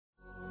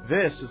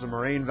This is a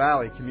Moraine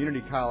Valley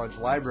Community College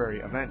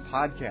Library event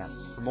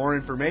podcast. For more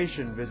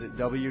information, visit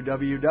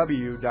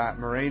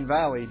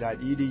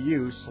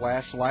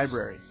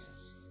www.morainevalley.edu/library.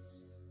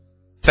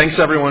 Thanks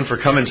everyone for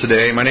coming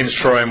today. My name is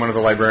Troy. I'm one of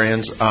the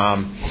librarians.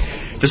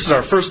 This is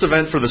our first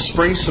event for the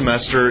spring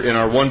semester in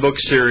our one-book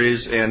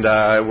series, and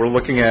we're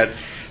looking at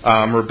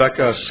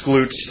Rebecca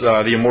Skloot's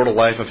The Immortal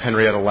Life of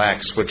Henrietta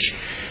Lacks, which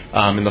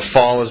in the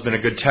fall has been a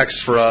good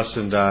text for us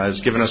and has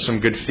given us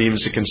some good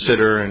themes to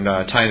consider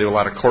and tie into a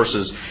lot of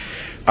courses.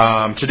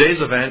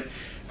 Today's event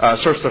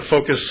starts to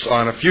focus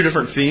on a few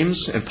different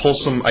themes and pull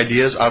some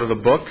ideas out of the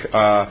book.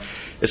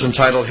 It's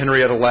entitled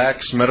Henrietta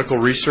Lacks, Medical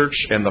Research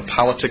and the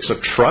Politics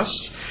of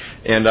Trust.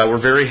 And we're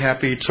very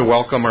happy to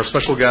welcome our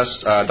special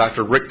guest,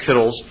 Dr. Rick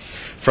Kittles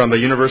from the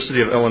University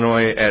of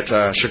Illinois at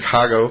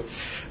Chicago.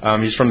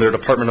 He's from their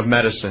Department of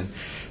Medicine.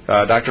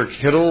 Dr.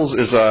 Kittles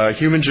is a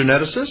human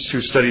geneticist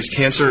who studies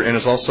cancer and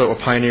is also a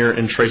pioneer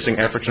in tracing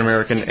African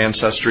American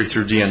ancestry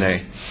through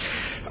DNA.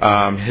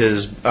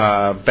 His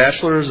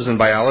bachelor's is in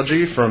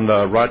biology from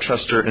the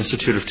Rochester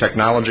Institute of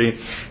Technology,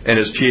 and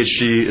his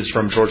PhD is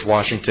from George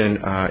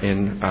Washington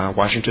in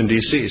Washington,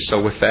 D.C. So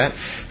with that,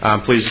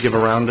 please give a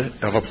round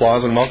of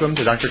applause and welcome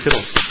to Dr.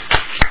 Kittles.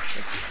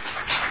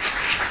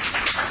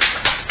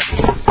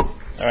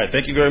 All right,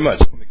 thank you very much.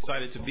 I'm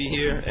excited to be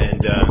here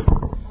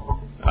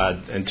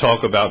and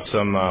talk about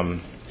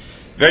some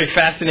very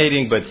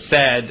fascinating but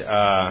sad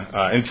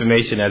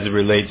information as it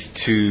relates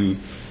to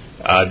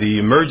the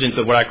emergence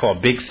of what I call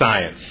big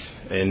science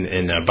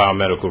in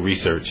biomedical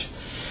research.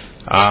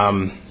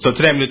 So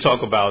today I'm going to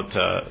talk about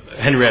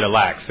Henrietta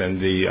Lacks and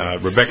the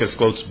Rebecca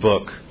Skloot's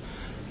book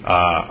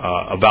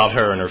about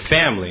her and her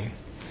family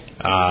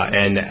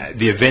and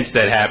the events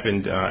that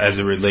happened as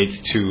it relates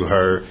to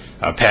her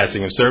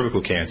passing of cervical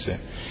cancer.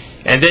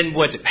 And then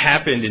what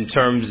happened in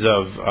terms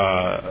of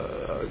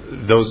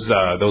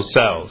those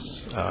cells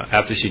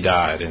after she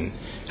died and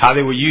how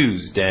they were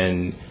used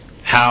and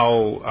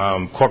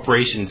how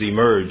corporations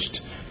emerged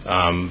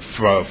from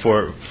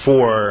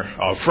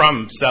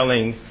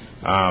selling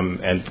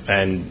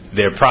and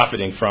they're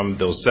profiting from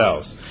those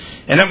cells.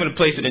 And I'm going to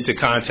place it into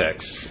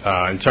context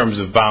in terms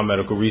of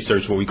biomedical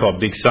research, what we call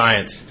big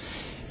science,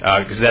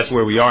 because that's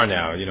where we are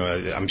now. You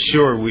know, I'm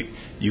sure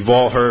you've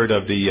all heard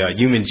of the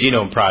Human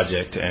Genome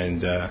Project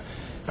and the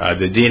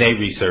DNA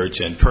research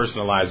and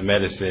personalized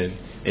medicine,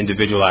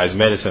 individualized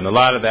medicine. A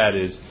lot of that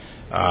is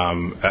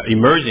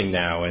emerging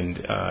now, and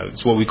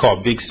it's what we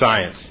call big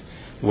science,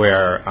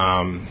 where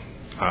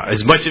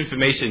as much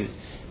information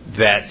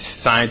that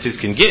scientists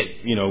can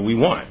get, we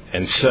want.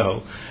 And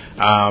so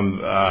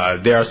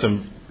there are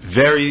some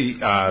very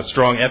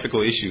strong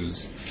ethical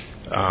issues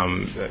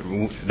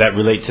that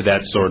relate to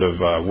that sort of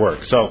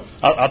work. So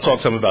I'll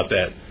talk some about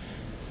that.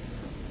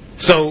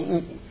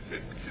 So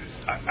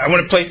I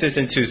want to place this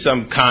into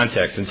some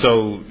context. And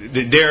so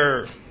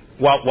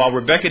while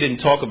Rebecca didn't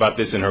talk about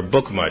this in her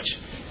book much,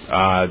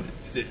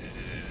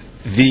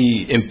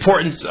 the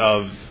importance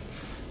of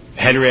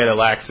Henrietta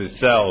Lacks'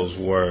 cells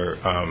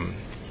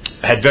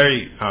had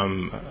very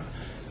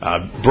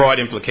broad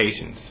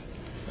implications,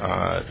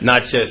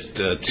 not just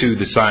to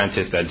the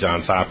scientists at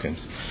Johns Hopkins.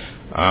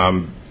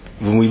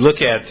 When we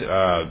look at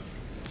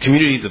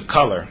communities of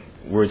color,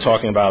 we're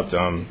talking about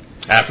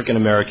African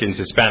Americans,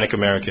 Hispanic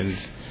Americans,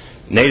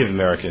 Native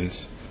Americans,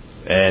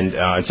 and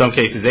in some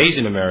cases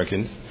Asian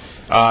Americans.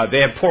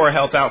 They have poor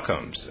health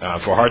outcomes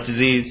for heart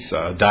disease,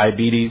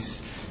 diabetes,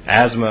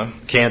 asthma,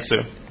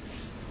 cancer,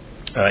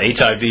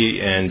 HIV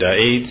and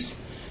AIDS,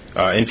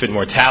 infant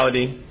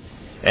mortality.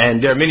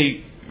 And there are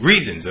many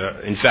reasons,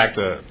 in fact,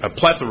 a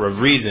plethora of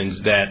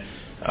reasons that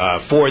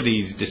for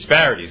these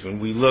disparities. When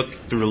we look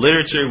through the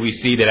literature, we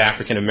see that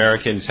African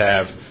Americans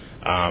have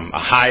a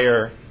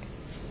higher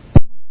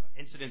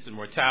incidence of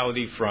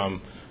mortality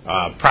from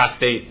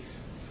prostate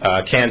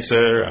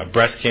cancer,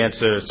 breast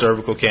cancer,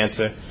 cervical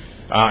cancer.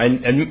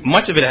 And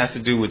much of it has to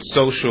do with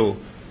social,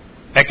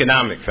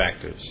 economic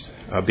factors,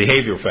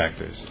 behavioral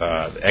factors,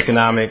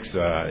 economics,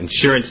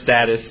 insurance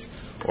status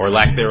or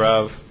lack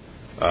thereof,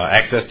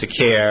 access to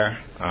care,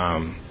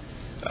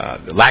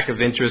 the lack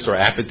of interest or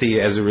apathy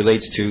as it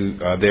relates to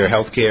their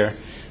health care,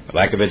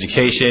 lack of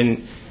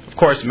education. Of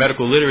course,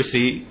 medical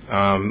literacy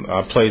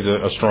plays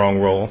a strong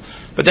role,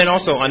 but then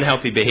also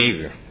unhealthy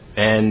behavior.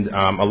 And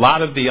a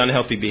lot of the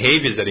unhealthy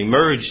behaviors that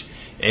emerge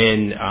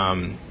in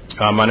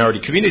minority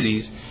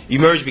communities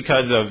emerge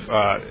because of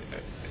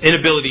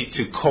inability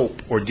to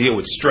cope or deal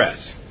with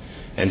stress.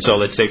 And so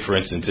let's say, for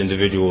instance,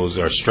 individuals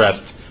are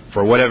stressed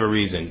for whatever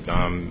reason,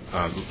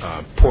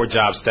 poor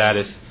job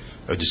status,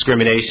 or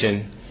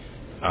discrimination,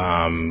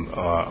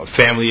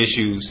 family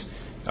issues.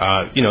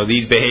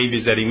 These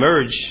behaviors that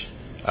emerge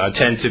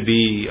tend to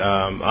be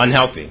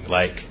unhealthy,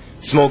 like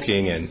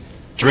smoking and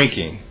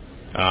drinking,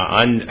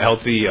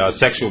 unhealthy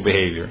sexual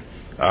behavior,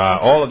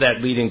 all of that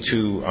leading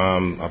to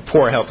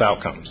poor health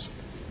outcomes.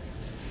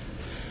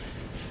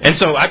 And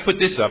so I put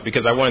this up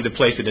because I wanted to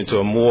place it into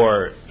a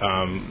more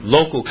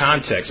local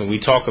context when we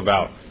talk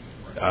about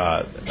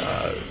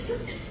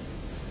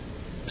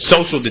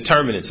social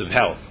determinants of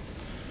health.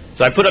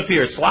 So I put up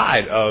here a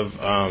slide of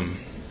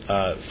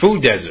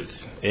food deserts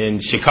in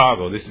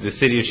Chicago. This is the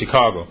city of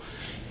Chicago.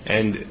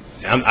 And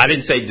I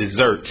didn't say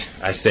dessert,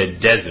 I said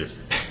desert.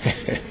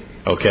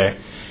 Okay?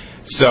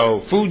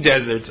 So food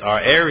deserts are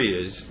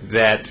areas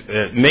that,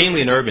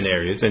 mainly in urban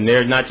areas, and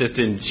they're not just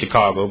in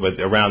Chicago, but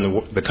around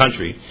the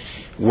country,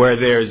 where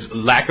there's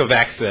lack of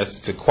access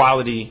to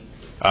quality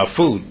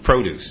food,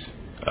 produce,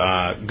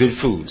 good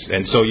foods.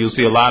 And so you'll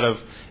see a lot of,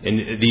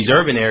 in these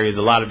urban areas,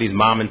 a lot of these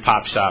mom and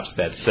pop shops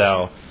that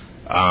sell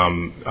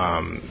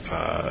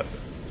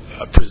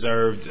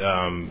preserved,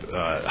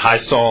 high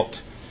salt,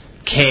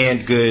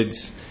 canned goods,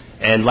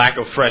 and lack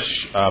of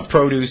fresh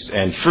produce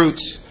and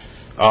fruits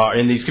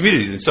in these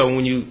communities. And so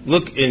when you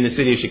look in the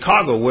city of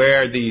Chicago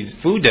where these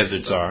food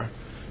deserts are,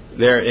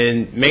 they're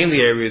in mainly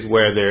areas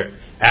where they're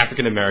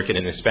African American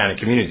and Hispanic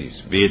communities,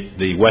 be it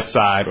the west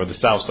side or the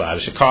south side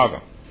of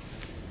Chicago.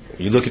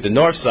 When you look at the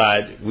north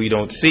side, we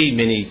don't see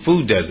many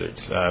food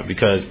deserts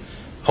because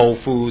Whole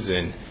Foods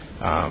and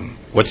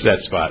what's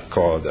that spot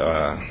called?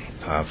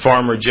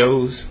 Farmer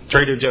Joe's,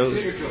 Trader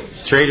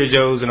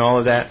Joe's and all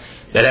of that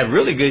have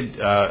really good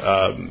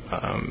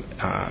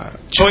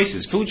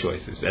choices, food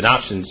choices, and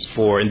options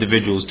for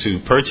individuals to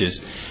purchase.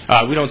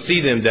 We don't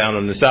see them down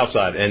on the south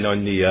side and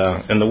on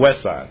the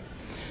west side.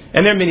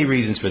 And there are many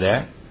reasons for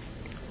that.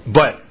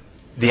 But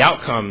the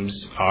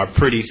outcomes are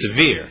pretty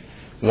severe.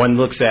 One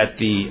looks at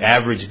the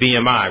average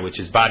BMI, which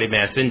is body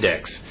mass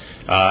index,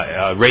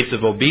 rates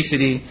of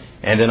obesity,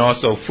 and then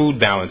also food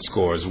balance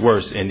scores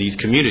worse in these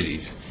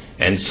communities.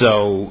 And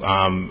so,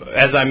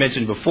 as I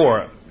mentioned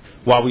before,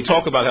 while we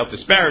talk about health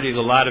disparities,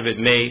 a lot of it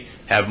may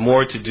have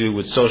more to do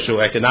with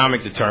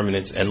socioeconomic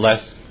determinants and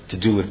less to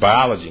do with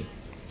biology.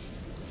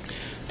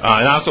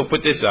 And I also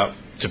put this up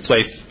to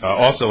place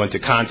also into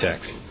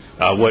context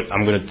what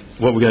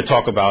we're going to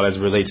talk about as it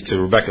relates to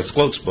Rebecca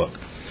Sklote's book.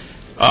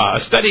 A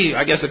study,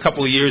 I guess, a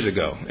couple of years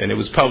ago, and it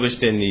was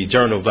published in the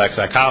Journal of Black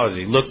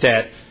Psychology, looked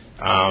at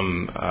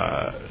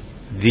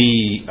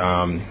the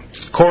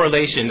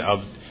correlation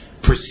of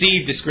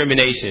perceived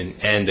discrimination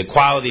and the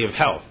quality of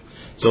health.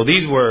 So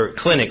these were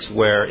clinics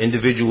where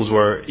individuals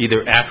were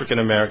either African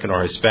American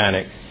or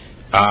Hispanic,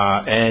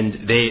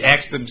 and they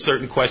asked them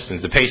certain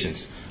questions, the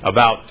patients,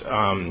 about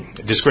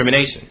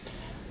discrimination.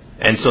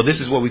 And so this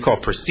is what we call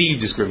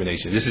perceived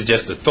discrimination. This is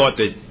just the thought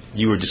that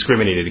you were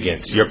discriminated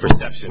against, your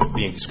perception of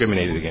being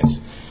discriminated against.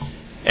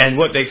 And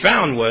what they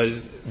found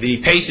was the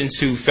patients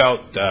who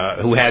felt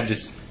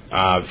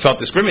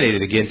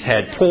discriminated against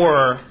had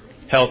poorer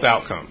health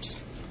outcomes.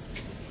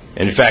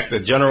 And in fact, the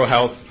general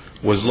health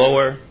was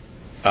lower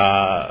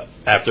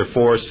after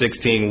 4 or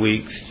 16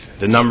 weeks.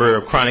 The number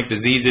of chronic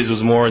diseases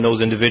was more in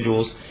those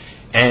individuals,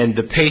 and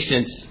the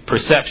patient's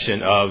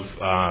perception of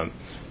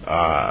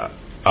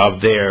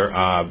their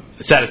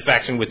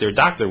satisfaction with their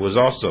doctor was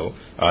also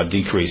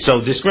decreased.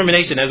 So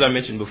discrimination, as I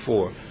mentioned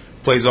before,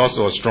 plays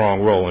also a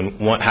strong role in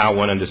how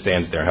one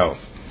understands their health.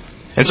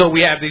 And so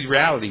we have these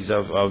realities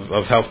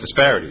of health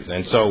disparities.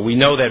 And so we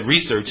know that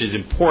research is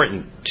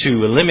important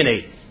to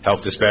eliminate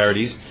health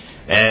disparities.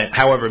 And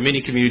however,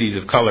 many communities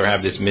of color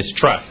have this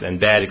mistrust and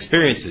bad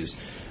experiences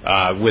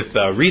with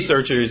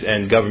researchers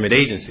and government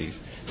agencies.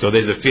 So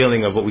there's a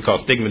feeling of what we call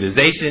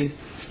stigmatization,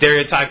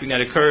 stereotyping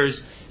that occurs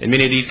in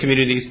many of these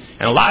communities.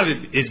 And a lot of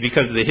it is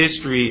because of the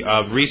history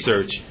of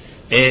research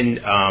in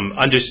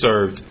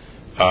underserved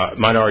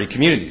minority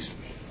communities.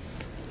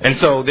 And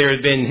so there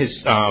has been,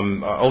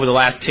 over the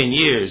last 10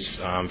 years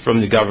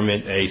from the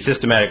government, a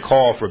systematic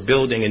call for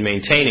building and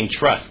maintaining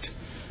trust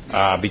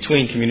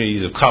between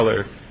communities of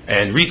color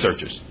and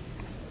researchers.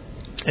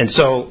 And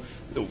so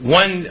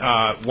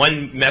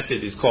one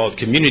method is called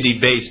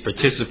community-based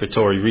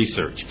participatory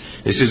research.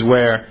 This is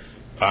where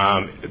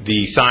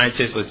the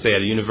scientists, let's say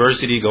at a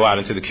university, go out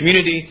into the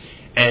community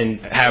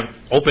and have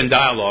open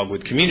dialogue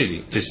with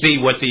community to see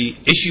what the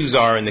issues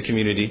are in the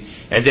community,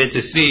 and then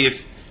to see if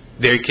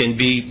there can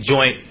be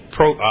joint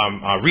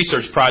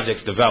research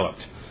projects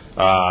developed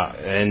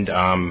and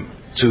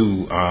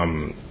to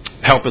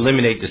help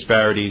eliminate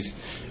disparities.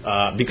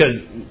 Because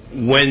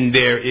when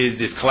there is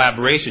this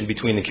collaboration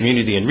between the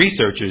community and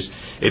researchers,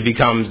 it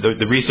becomes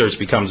the research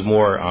becomes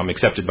more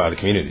accepted by the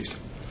communities.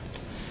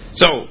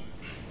 So,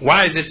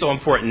 why is this so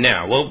important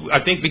now? Well, I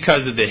think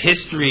because of the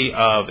history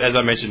of, as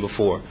I mentioned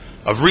before,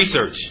 of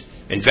research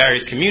in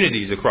various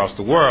communities across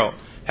the world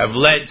have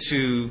led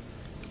to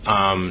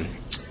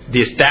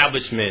the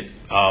establishment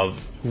of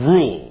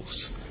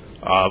rules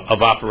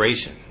of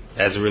operation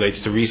as it relates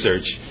to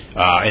research,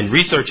 and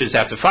researchers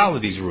have to follow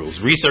these rules.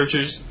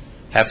 Researchers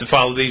have to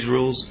follow these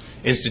rules.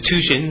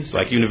 Institutions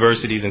like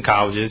universities and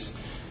colleges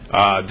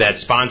that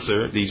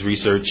sponsor these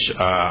research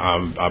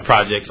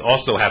projects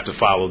also have to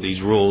follow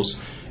these rules.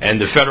 And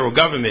the federal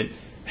government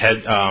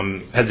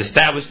has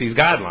established these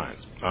guidelines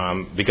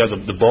because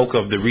of the bulk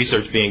of the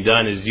research being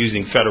done is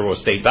using federal or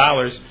state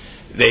dollars.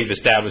 They've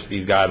established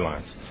these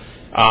guidelines.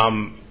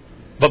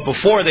 But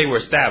before they were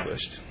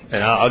established,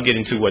 and I'll get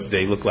into what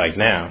they look like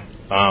now,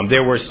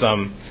 there were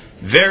some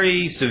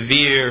very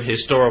severe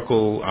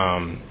historical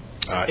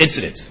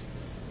incidents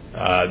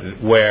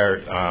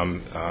where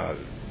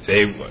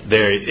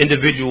Their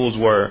individuals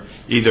were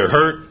either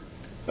hurt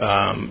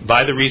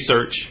by the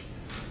research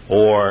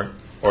or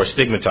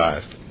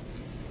stigmatized.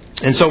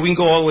 And so we can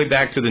go all the way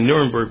back to the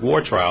Nuremberg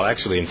war trial,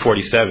 actually in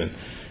 1947,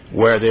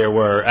 where there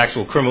were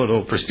actual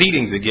criminal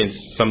proceedings against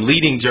some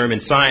leading German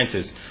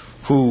scientists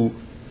who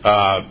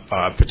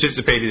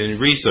participated in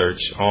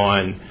research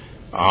on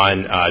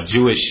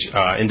Jewish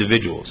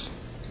individuals,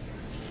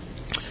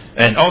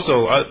 and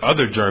also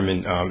other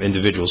German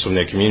individuals from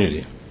their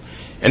community.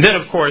 And then,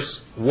 of course,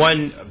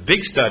 one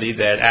big study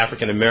that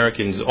African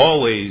Americans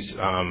always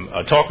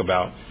talk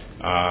about,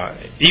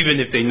 even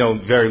if they know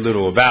very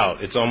little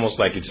about, it's almost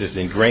like it's just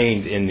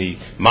ingrained in the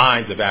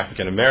minds of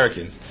African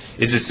Americans,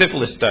 is the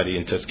syphilis study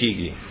in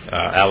Tuskegee,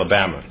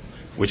 Alabama,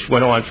 which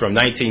went on from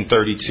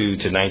 1932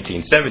 to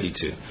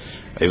 1972.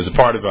 It was a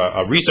part of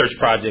a research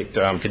project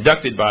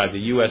conducted by the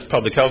U.S.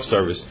 Public Health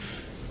Service,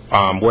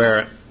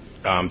 where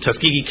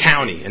Tuskegee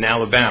County in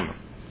Alabama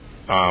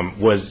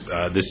was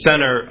the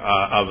center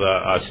of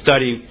a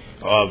study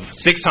of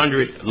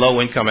 600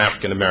 low-income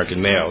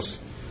African-American males,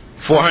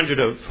 400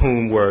 of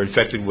whom were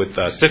infected with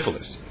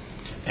syphilis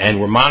and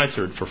were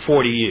monitored for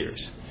 40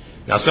 years.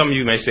 Now, some of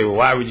you may say, well,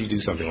 why would you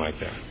do something like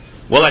that?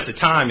 Well, at the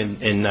time,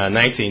 in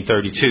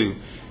 1932,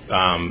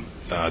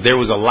 there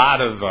was a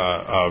lot of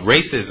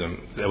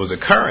racism that was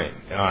occurring,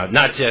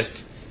 not just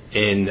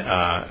in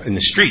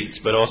the streets,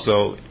 but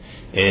also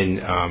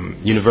in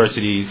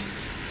universities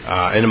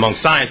and among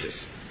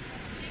scientists.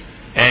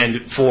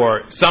 And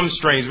for some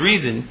strange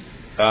reason,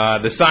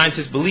 the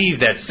scientists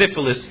believed that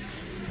syphilis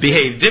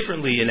behaved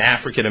differently in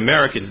African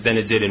Americans than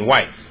it did in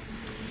whites.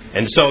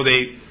 And so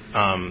they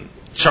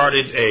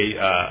charted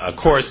a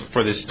course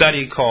for this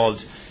study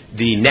called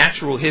The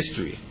Natural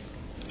History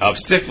of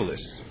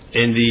Syphilis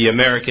in the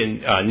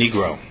American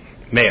Negro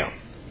male.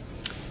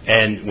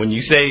 And when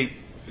you say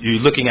you're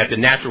looking at the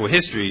natural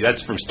history,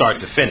 that's from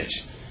start to finish.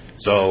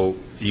 So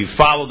you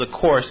follow the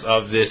course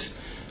of this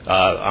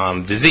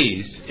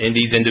disease in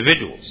these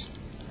individuals.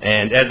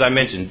 And as I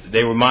mentioned,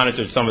 they were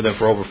monitored, some of them,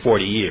 for over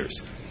 40 years,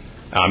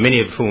 many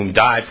of whom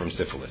died from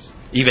syphilis.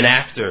 Even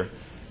after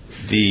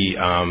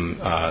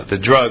the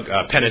drug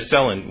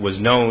penicillin was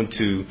known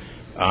to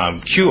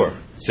cure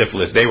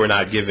syphilis, they were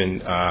not given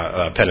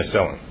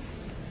penicillin.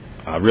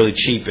 Really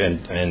cheap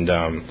and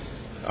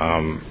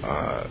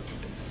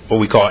what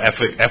we call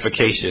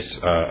efficacious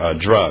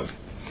drug.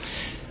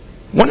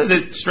 One of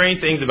the strange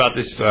things about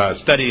this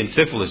study in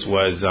syphilis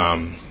was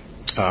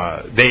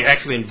they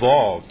actually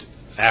involved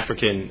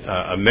African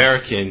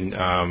American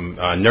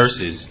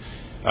nurses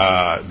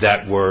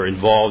that were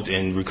involved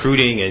in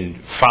recruiting and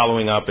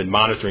following up and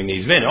monitoring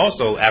these men,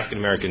 also African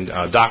American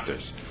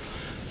doctors.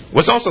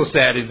 What's also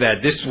sad is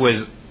that this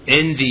was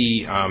in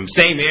the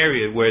same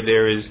area where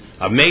there is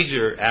a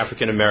major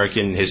African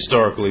American,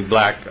 historically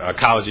black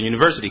college and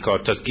university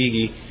called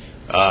Tuskegee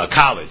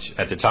College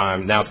at the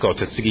time. Now it's called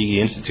Tuskegee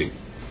Institute.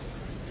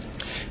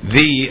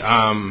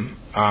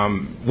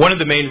 One of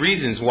the main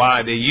reasons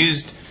why they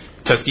used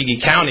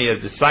Tuskegee County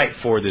as the site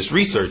for this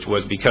research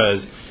was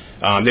because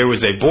there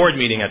was a board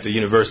meeting at the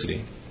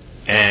university,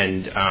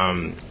 and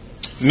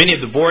many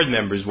of the board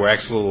members were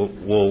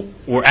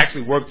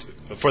actually worked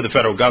for the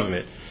federal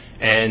government,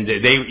 and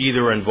they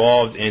either were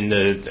involved in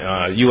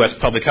the U.S.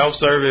 Public Health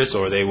Service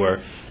or they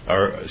were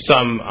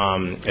some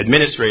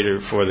administrator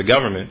for the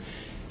government,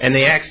 and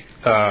they asked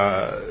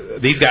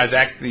these guys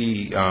asked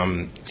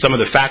some of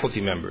the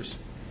faculty members,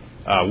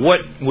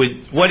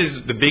 what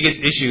is the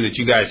biggest issue that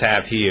you guys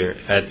have here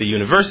at the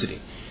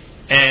university?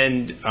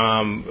 And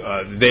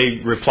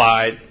they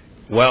replied,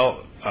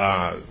 well,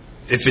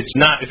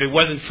 if it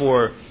wasn't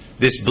for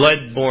this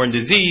blood-borne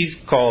disease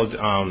called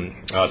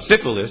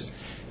syphilis,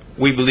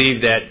 we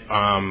believe that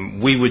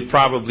we would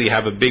probably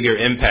have a bigger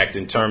impact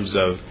in terms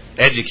of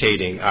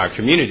educating our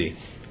community.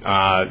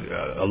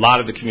 A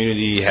lot of the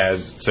community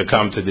has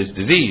succumbed to this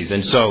disease,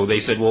 and so they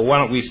said, well, why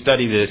don't we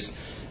study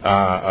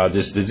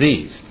this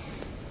disease?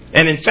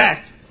 And in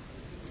fact,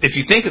 if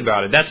you think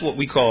about it, that's what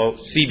we call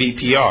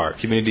CBPR,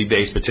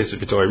 community-based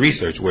participatory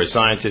research, where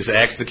scientists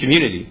ask the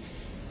community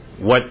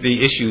what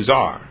the issues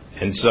are.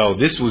 And so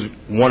this was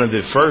one of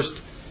the first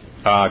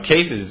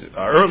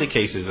early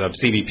cases of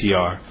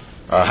CBPR.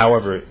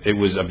 However, it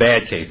was a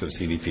bad case of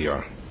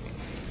CBPR.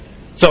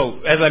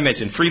 So, as I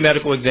mentioned, free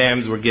medical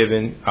exams were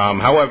given.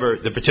 However,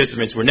 the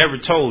participants were never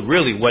told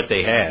really what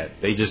they had.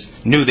 They just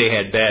knew they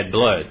had bad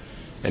blood.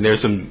 And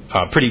there's some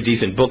pretty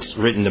decent books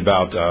written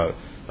about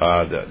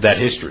that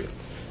history.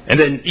 And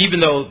then, even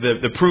though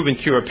the proven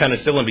cure of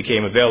penicillin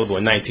became available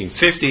in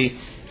 1950,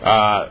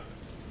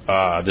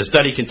 the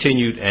study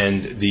continued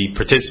and the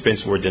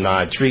participants were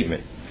denied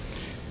treatment.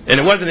 And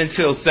it wasn't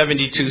until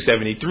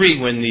 72-73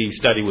 when the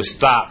study was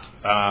stopped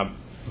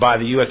by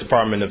the U.S.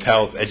 Department of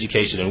Health,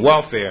 Education, and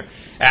Welfare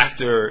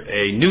after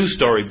a news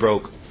story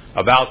broke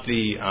about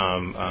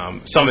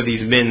some of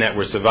these men that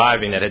were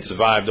surviving, that had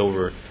survived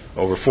over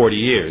 40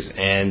 years.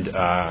 And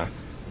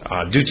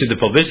due to the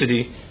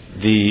publicity,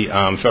 the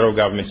federal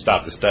government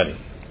stopped the study.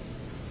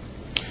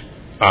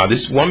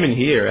 This woman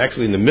here,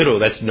 actually in the middle,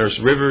 that's Nurse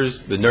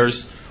Rivers, the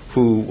nurse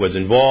who was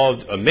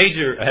involved,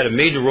 had a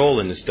major role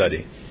in the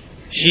study.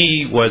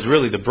 She was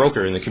really the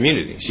broker in the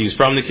community. She was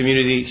from the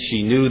community.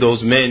 She knew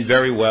those men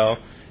very well,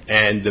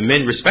 and the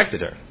men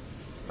respected her.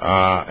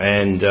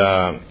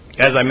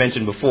 As I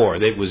mentioned before,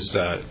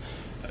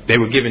 they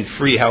were given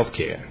free health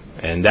care,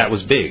 and that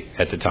was big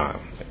at the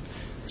time.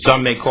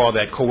 Some may call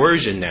that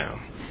coercion now,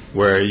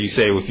 where you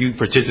say, well, if you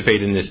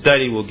participate in this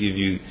study, we'll give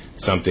you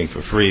something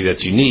for free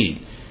that you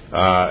need.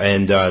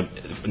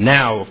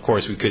 Now, of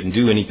course, we couldn't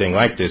do anything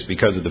like this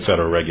because of the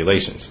federal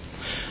regulations.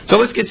 So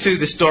let's get to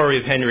the story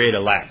of Henrietta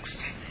Lacks.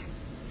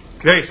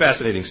 Very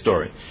fascinating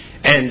story.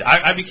 And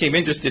I became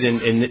interested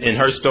in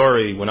her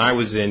story when I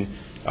was in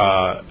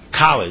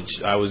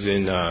college. I was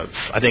in,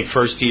 I think,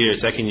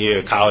 second year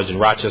of college in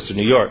Rochester,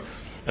 New York.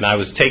 And I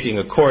was taking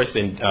a course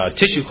in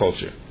tissue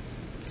culture.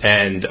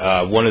 And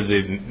one of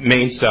the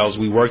main cells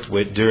we worked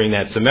with during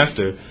that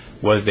semester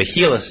was the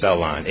HeLa cell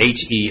line,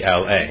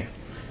 H-E-L-A.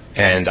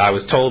 And I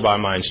was told by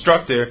my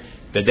instructor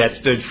that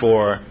stood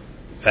for,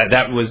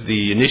 that was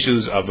the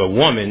initials of a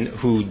woman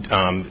who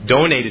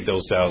donated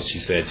those cells, she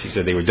said. She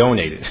said they were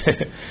donated.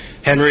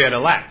 Henrietta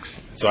Lacks.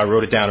 So I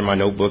wrote it down in my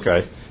notebook.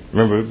 I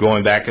remember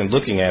going back and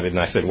looking at it, and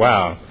I said,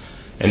 wow.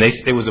 And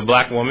it was a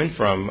black woman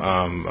from,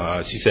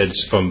 she said,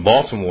 from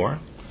Baltimore,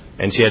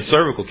 and she had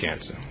cervical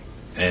cancer.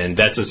 And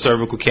that's a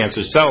cervical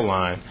cancer cell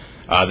line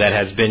that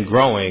has been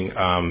growing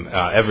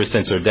ever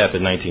since her death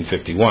in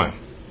 1951.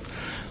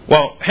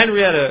 Well,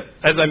 Henrietta,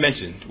 as I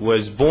mentioned,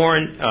 was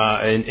born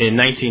in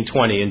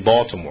 1920 in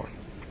Baltimore.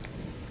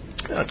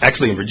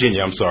 Actually in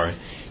Virginia, I'm sorry.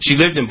 She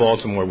lived in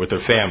Baltimore with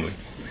her family.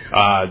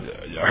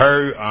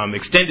 Her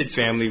extended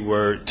family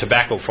were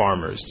tobacco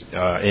farmers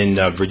in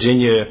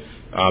Virginia,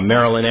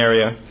 Maryland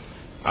area.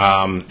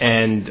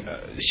 And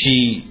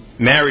she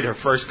married her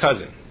first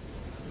cousin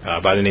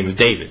by the name of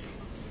David.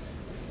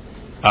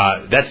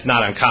 That's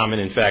not uncommon.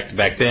 In fact,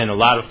 back then, a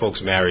lot of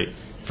folks married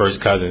first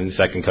cousins,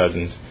 second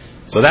cousins.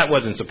 So that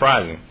wasn't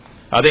surprising.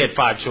 They had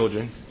 5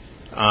 children.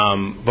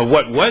 But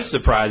what was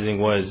surprising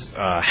was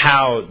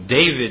how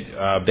David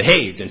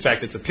behaved. In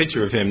fact, it's a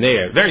picture of him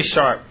there. Very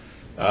sharp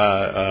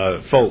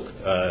folk,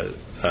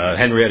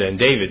 Henrietta and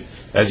David,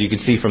 as you can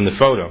see from the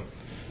photo.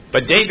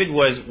 But David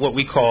was what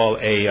we call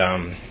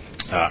a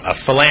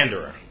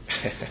philanderer,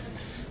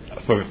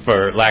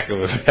 for lack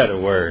of a better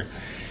word.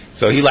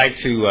 So he liked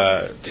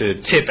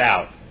to tip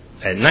out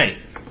at night.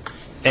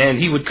 And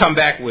he would come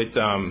back with,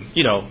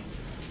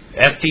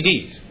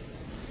 STDs.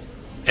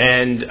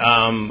 And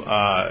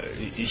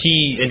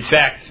he, in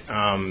fact,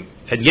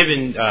 had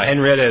given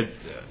Henrietta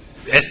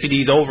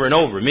STDs over and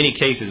over, many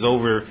cases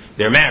over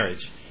their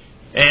marriage.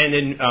 And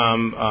then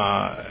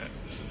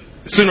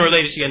sooner or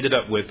later she ended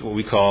up with what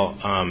we call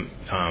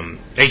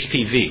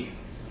HPV,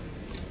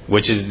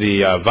 which is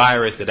the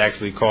virus that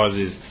actually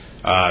causes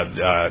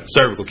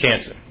cervical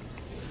cancer.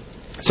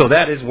 So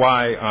that is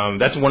why,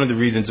 that's one of the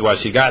reasons why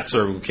she got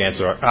cervical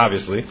cancer,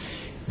 obviously.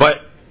 But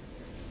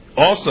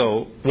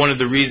also one of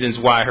the reasons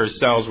why her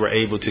cells were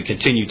able to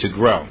continue to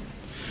grow.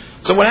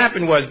 So what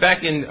happened was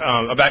back in,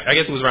 I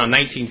guess it was around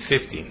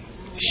 1950,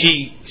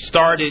 she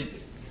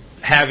started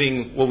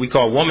having what we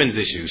call woman's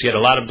issues. She had a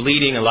lot of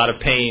bleeding, a lot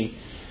of pain,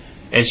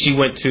 and she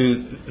went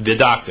to the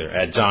doctor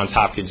at Johns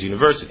Hopkins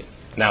University.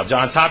 Now,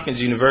 Johns Hopkins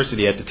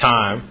University at the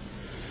time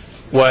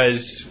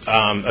was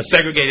a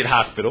segregated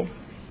hospital.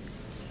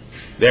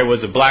 There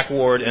was a black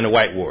ward and a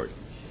white ward.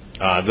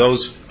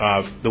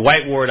 The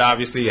white ward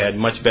obviously had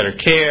much better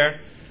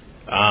care.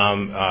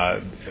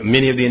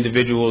 Many of the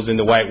individuals in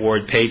the white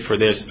ward paid for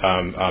this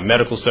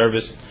medical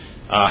service.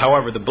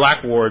 However, the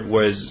black ward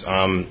was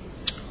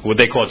what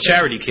they call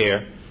charity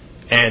care,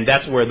 and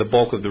that's where the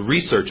bulk of the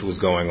research was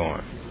going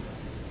on.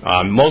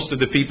 Most of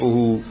the people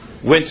who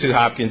went to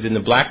Hopkins in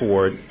the black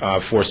ward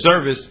for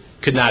service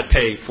could not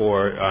pay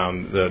for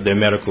their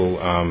medical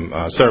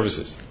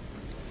services.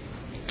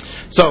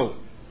 So,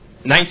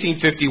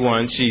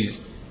 1951, she's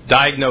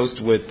diagnosed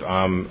with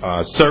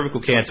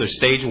cervical cancer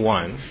stage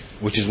 1,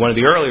 which is one of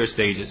the earlier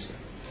stages.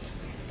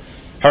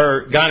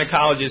 Her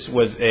gynecologist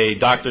was a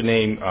doctor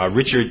named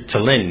Richard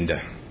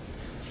Talinde,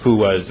 who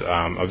was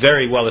a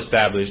very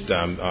well-established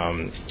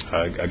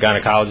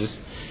gynecologist.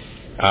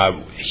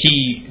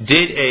 He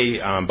did a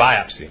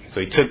biopsy. So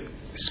he took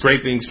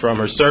scrapings from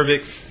her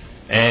cervix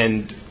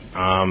and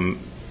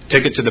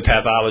took it to the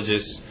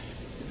pathologist.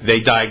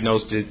 They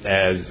diagnosed it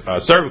as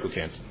cervical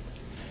cancer.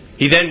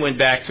 He then went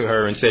back to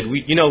her and said,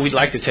 we'd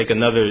like to take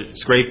another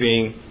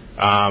scraping.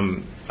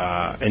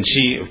 And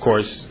she, of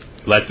course,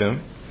 let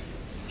them.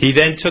 He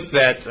then took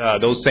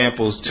those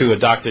samples to a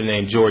doctor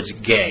named George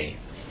Gay.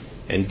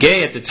 And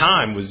Gay at the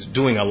time was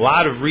doing a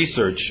lot of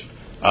research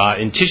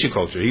in tissue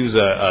culture. He was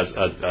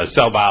a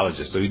cell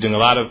biologist. So he was doing a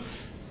lot of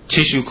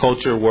tissue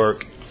culture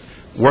work,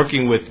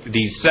 working with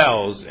these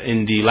cells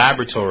in the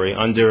laboratory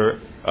under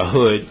a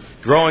hood,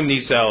 growing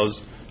these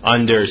cells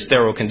under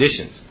sterile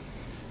conditions.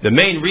 The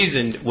main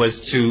reason was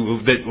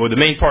the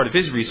main part of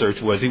his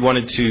research was he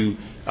wanted to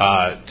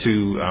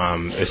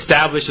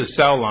establish a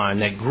cell line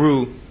that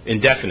grew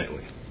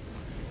indefinitely.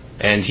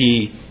 And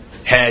he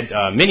had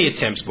many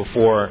attempts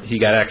before he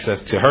got access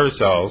to her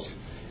cells,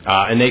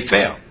 and they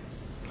failed.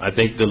 I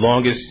think the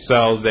longest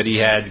cells that he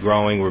had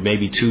growing were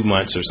maybe 2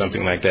 months or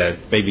something like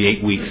that, maybe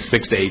 8 weeks,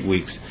 6 to 8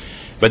 weeks.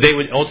 But they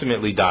would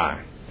ultimately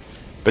die.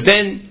 But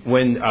then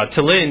when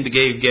Talind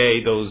gave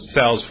Gay those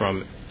cells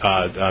from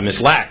Miss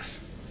Lax,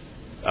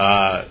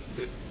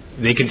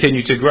 they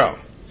continued to grow.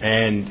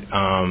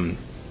 And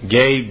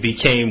Gay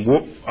became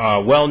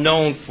well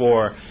known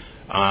for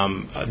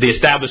the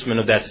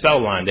establishment of that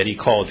cell line that he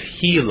called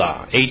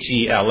HeLa,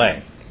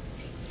 H-E-L-A.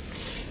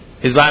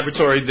 His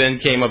laboratory then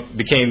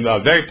became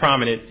very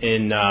prominent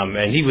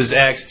and he was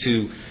asked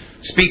to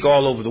speak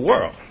all over the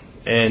world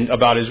and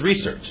about his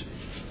research.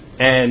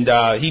 And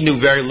he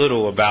knew very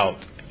little about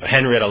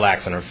Henrietta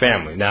Lacks and her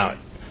family. Now,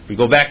 we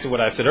go back to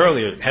what I said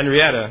earlier.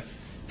 Henrietta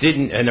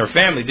and her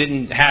family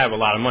didn't have a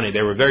lot of money.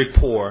 They were very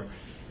poor,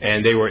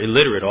 and they were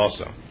illiterate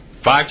also.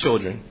 5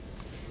 children.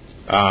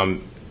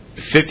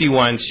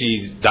 51,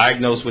 she's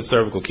diagnosed with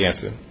cervical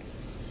cancer.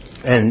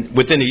 And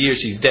within a year,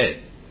 she's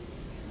dead.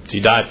 She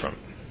died from it.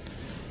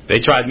 They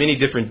tried many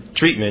different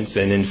treatments,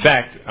 and in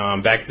fact,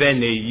 back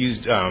then they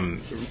used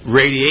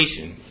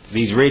radiation,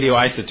 these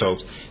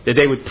radioisotopes, that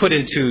they would put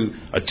into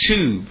a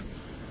tube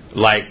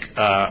like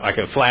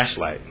a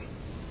flashlight,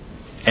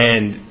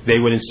 and they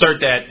would insert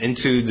that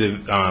into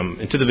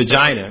the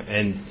vagina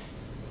and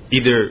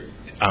either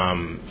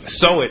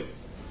sew it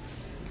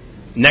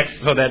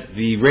next so that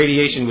the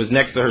radiation was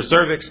next to her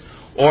cervix,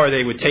 or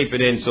they would tape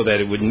it in so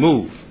that it wouldn't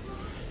move.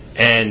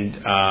 And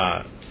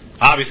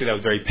obviously that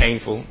was very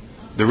painful.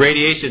 The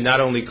radiation not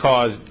only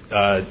caused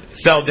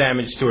cell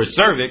damage to her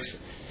cervix,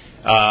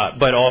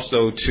 but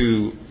also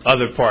to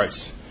other parts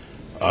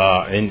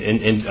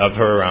of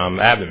her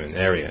abdomen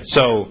area.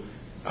 So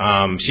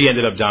she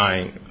ended up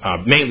dying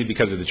mainly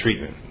because of the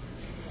treatment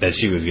that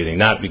she was getting,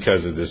 not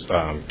because of this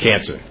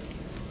cancer,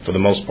 for the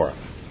most part.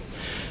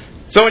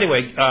 So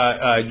anyway,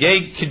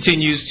 Gay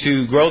continues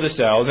to grow the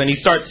cells, and he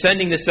starts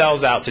sending the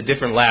cells out to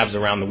different labs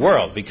around the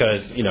world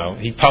because,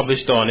 he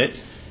published on it.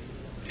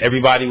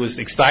 Everybody was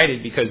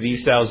excited because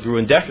these cells grew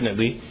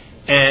indefinitely,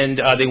 and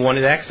they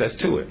wanted access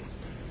to it.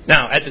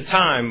 Now, at the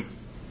time,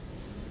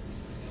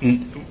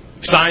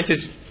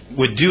 scientists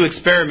would do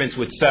experiments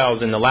with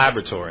cells in the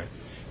laboratory,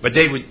 but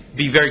they would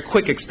be very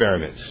quick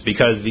experiments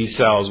because these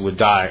cells would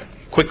die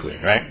quickly,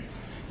 right?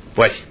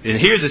 And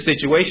here's a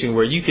situation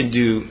where you can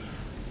do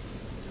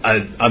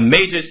a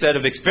major set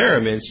of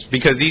experiments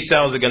because these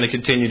cells are going to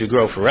continue to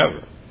grow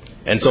forever.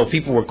 And so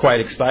people were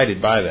quite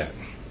excited by that.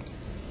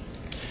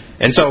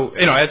 And so,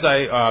 as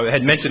I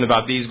had mentioned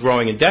about these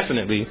growing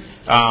indefinitely,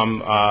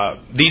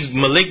 these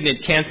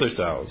malignant cancer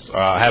cells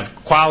have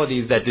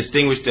qualities that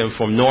distinguish them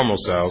from normal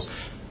cells.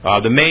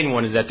 The main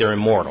one is that they're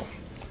immortal.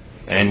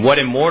 And what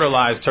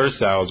immortalized her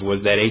cells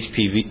was that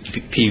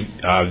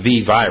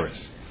HPV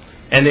virus.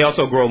 And they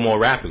also grow more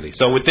rapidly.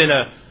 So within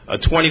a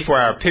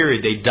 24-hour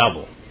period, they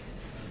double.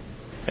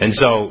 And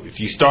so if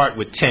you start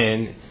with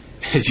 10,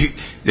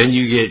 then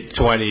you get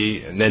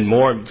 20, and then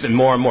more and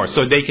more and more.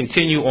 So they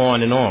continue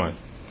on and on.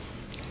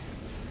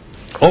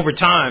 Over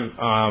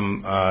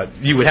time,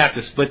 you would have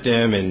to split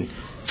them and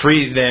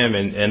freeze them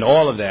and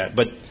all of that.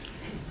 But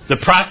the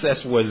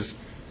process was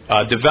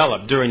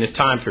developed during this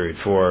time period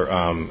for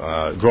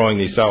growing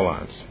these cell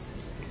lines.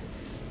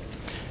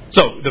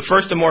 So the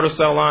first immortal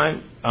cell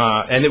line,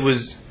 and it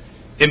was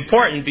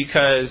important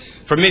because,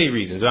 for many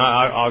reasons,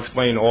 I'll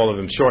explain all of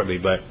them shortly,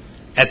 but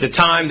at the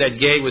time that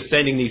Gay was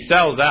sending these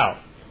cells out,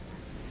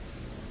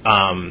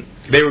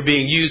 they were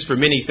being used for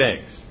many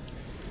things.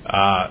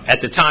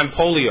 At the time,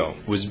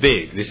 polio was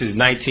big. This is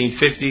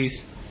 1950s.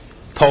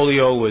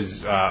 Polio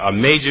was a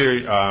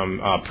major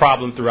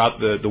problem throughout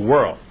the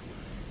world.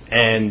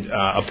 And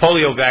a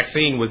polio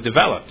vaccine was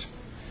developed.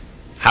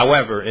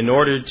 However, in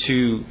order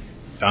to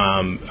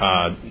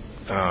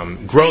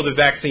grow the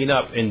vaccine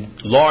up in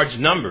large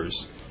numbers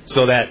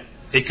so that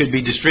it could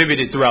be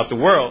distributed throughout the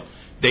world,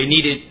 they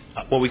needed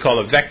what we call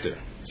a vector,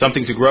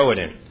 something to grow it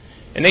in.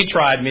 And they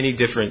tried many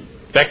different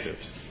vectors.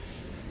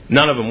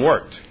 None of them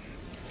worked,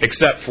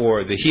 except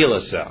for the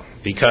HeLa cell,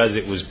 because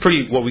it was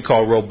pretty, what we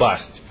call,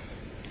 robust.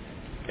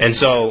 And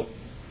so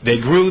they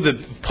grew the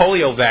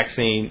polio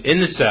vaccine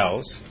in the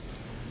cells.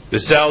 The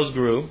cells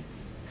grew.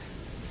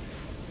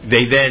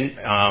 They then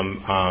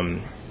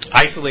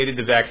isolated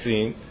the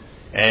vaccine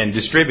and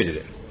distributed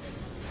it.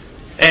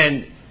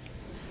 And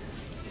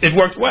it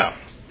worked well.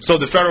 So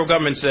the federal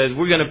government says,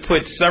 we're going to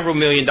put several $1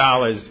 million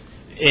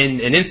in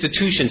an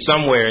institution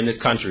somewhere in this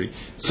country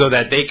so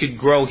that they could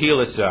grow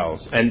HeLa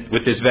cells and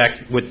with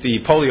the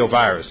polio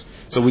virus,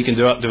 so we can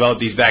develop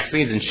these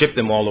vaccines and ship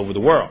them all over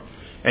the world.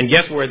 And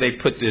guess where they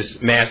put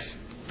this mass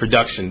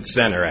production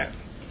center at?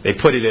 They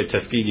put it at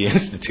Tuskegee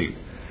Institute,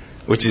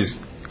 which is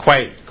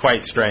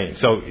quite strange.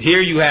 So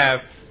here you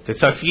have the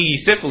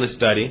Tuskegee syphilis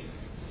study.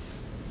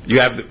 You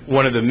have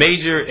one of the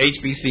major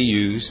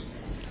HBCUs,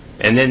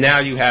 and then now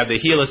you have the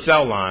HeLa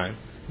cell line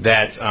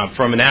that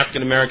from an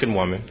African American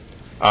woman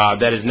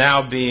that is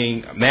now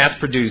being mass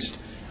produced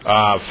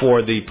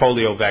for the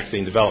polio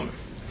vaccine development.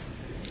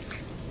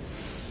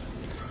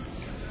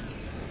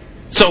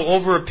 So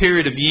over a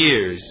period of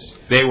years,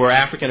 they were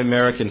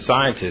African-American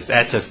scientists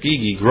at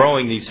Tuskegee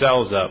growing these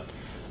cells up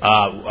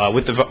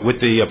with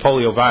the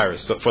polio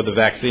virus for the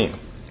vaccine.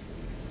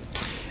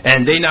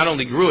 And they not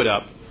only grew it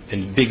up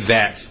in big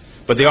vats,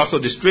 but they also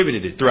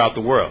distributed it throughout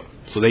the world.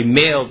 So they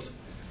mailed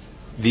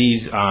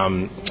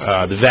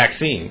the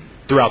vaccine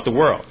throughout the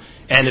world.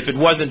 And if it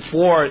wasn't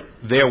for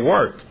their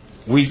work,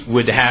 we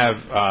would have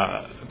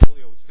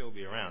polio would still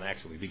be around,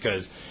 actually,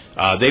 because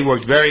they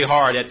worked very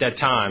hard at that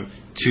time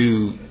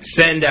to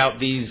send out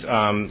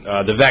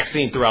the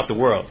vaccine throughout the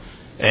world,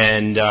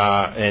 and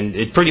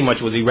it pretty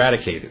much was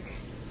eradicated.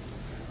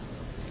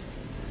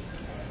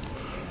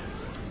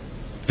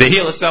 The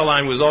HeLa cell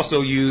line was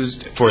also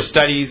used for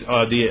studies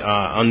on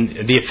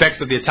the effects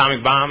of the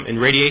atomic bomb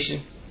and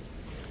radiation.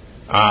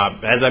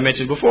 As I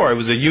mentioned before, it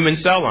was a human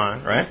cell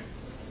line, right?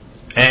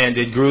 And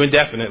it grew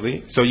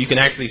indefinitely, so you can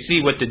actually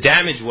see what the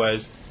damage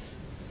was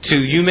to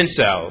human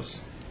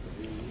cells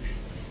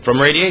from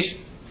radiation.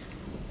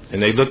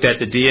 And they looked at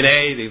the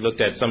DNA, they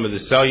looked at some of the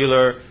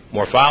cellular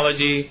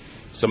morphology,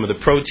 some of the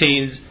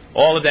proteins,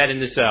 all of that in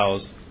the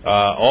cells.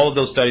 All of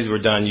those studies were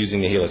done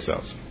using the HeLa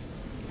cells.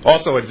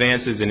 Also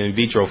advances in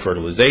vitro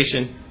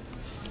fertilization,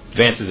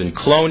 advances in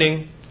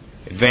cloning,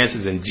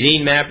 advances in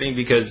gene mapping,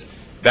 because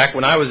back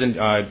when I was in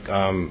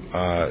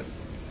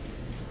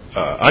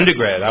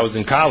undergrad, I was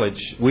in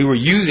college, we were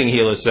using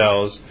HeLa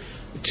cells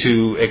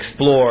to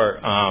explore,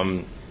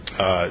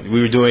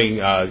 we were doing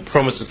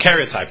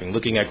karyotyping,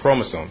 looking at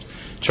chromosomes,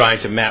 trying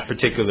to map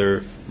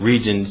particular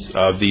regions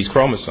of these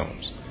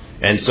chromosomes.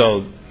 And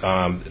so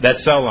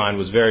that cell line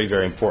was very,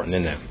 very important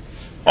in that.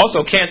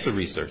 Also cancer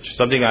research,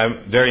 something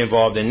I'm very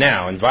involved in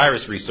now, and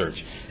virus research.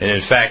 And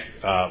in fact,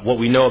 what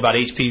we know about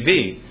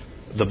HPV,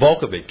 the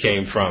bulk of it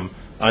came from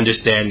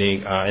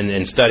understanding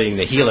and studying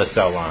the HeLa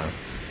cell line.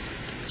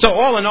 So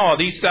all in all,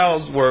 these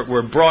cells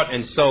were brought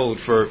and sold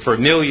for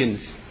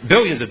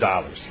billions of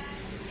dollars.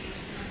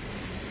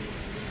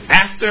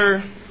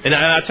 After, and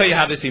I'll tell you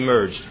how this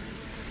emerged.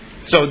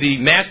 So the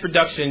mass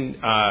production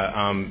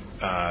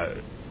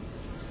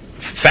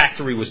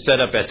factory was set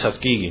up at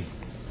Tuskegee.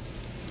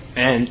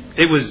 And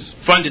it was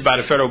funded by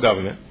the federal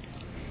government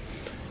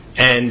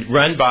and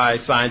run by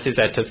scientists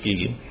at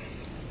Tuskegee.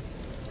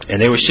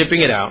 And they were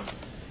shipping it out.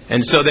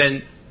 And so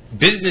then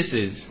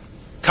businesses,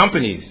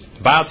 companies,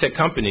 biotech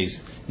companies,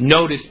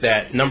 noticed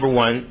that, number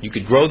one, you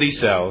could grow these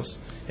cells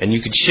and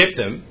you could ship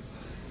them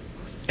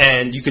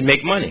and you could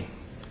make money.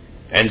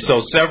 And so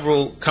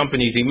several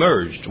companies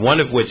emerged, one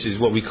of which is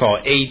what we call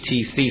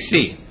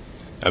ATCC,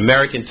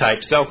 American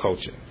Type Cell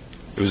Culture.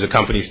 It was a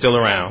company still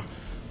around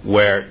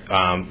where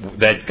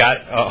that got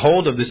a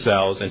hold of the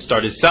cells and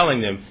started selling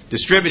them,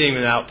 distributing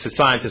them out to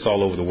scientists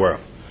all over the world.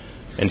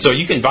 And so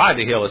you can buy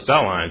the HeLa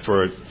cell line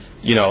for, a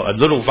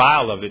little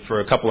vial of it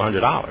for a couple of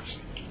 $100.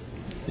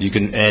 You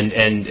can,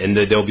 and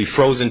there'll be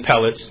frozen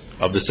pellets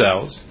of the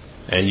cells,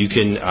 and you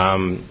can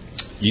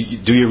you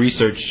do your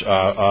research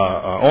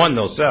on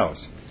those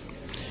cells.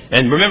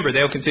 And remember,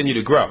 they'll continue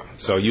to grow.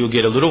 So you'll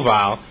get a little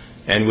vial,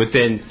 and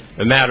within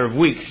a matter of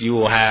weeks, you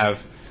will have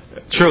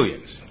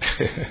trillions.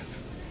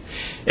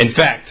 In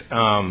fact,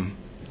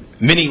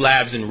 many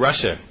labs in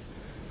Russia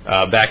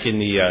back in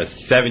the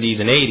 70s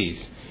and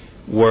 80s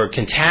were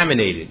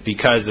contaminated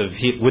because of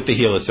with the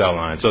HeLa cell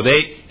line. So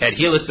they had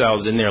HeLa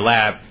cells in their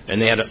lab, and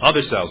they had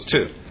other cells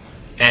too.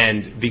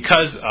 And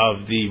because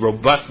of the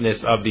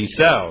robustness of these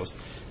cells,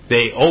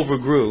 they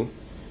overgrew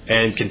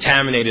and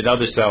contaminated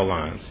other cell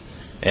lines.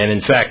 And in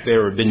fact,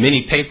 there have been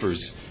many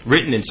papers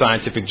written in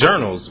scientific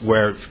journals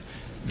where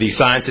the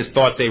scientists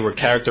thought they were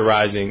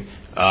characterizing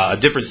a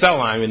different cell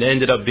line, and it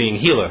ended up being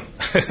HeLa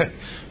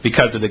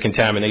because of the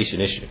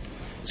contamination issue.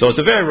 So it's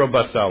a very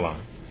robust cell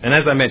line. And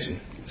as I mentioned,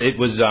 it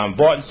was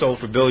bought and sold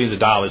for billions of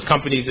dollars.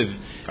 Companies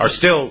are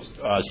still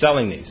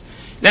selling these.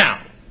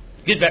 Now,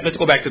 let's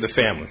go back to the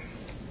family.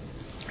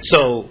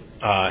 So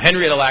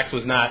Henrietta Lacks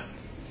was not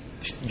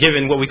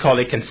given what we call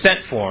a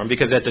consent form,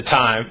 because at the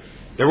time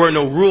there were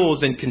no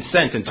rules in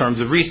consent in terms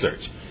of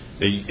research.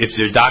 If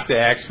your doctor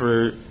asked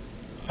for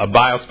a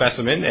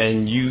biospecimen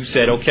and you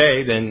said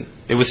okay, then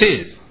it was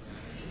his.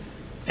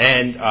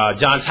 And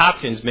Johns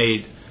Hopkins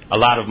made a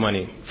lot of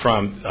money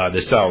from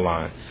the cell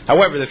line.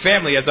 However, the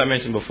family, as I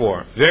mentioned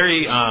before,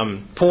 very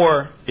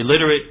poor,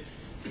 illiterate,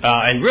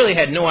 and really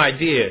had no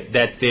idea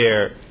that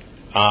their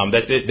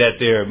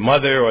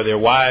mother or their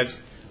wife's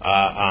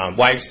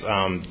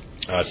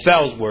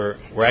cells were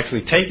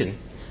actually taken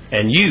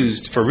and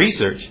used for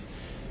research.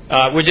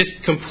 Were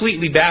just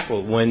completely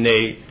baffled when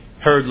they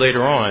heard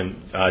later on,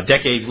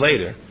 decades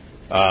later,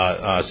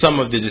 some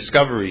of the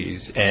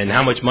discoveries and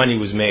how much money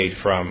was made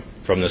from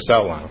the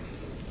cell line.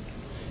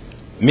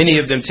 Many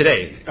of them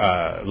today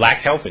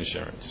lack health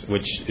insurance,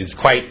 which is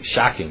quite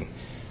shocking.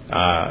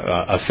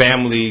 A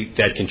family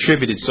that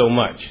contributed so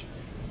much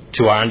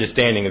to our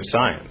understanding of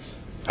science,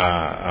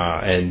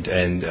 and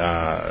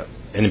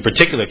in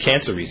particular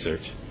cancer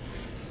research,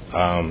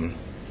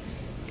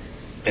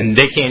 and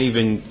they can't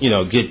even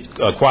get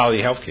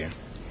quality health care.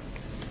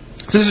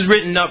 This is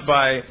written up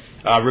by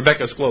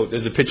Rebecca Sklote.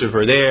 There's a picture of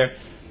her there.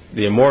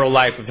 The Immortal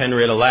Life of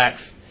Henrietta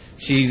Lacks.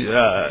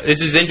 This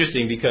is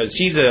interesting because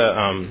she's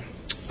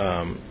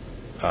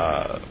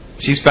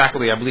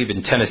faculty, I believe,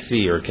 in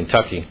Tennessee or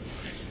Kentucky,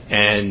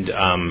 and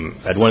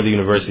at one of the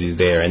universities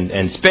there,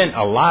 and spent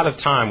a lot of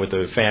time with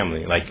her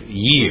family, like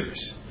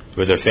years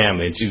with her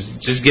family, and she was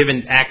just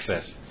given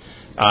access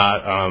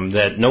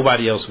that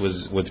nobody else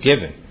was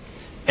given.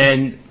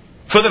 And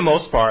for the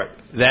most part,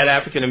 that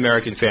African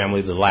American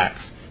family, the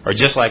Lacks, are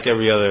just like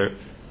every other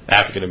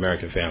African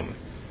American family.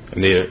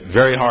 And they're a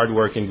very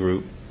hard-working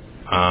group.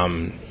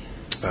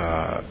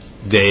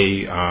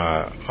 They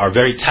are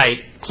very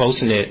tight,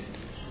 close-knit,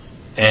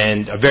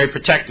 and are very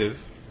protective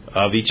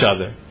of each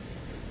other.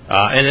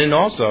 And then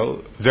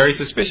also very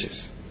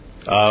suspicious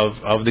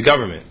of the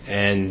government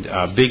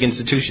and big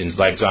institutions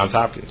like Johns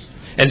Hopkins.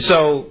 And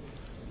so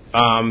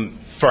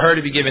for her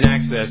to be given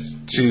access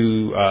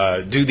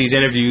to do these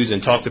interviews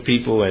and talk to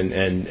people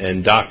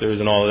and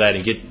doctors and all of that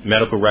and get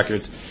medical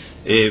records,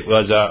 it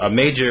was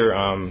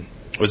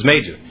was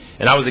major.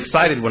 And I was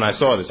excited when I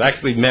saw this. I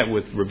actually met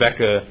with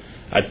Rebecca,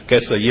 I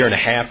guess about a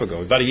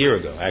year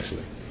ago,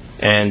 actually,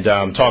 and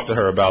talked to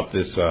her about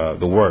this,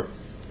 the work.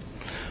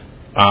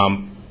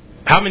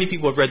 How many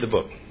people have read the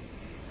book?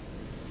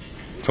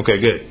 Okay,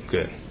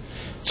 good.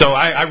 So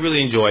I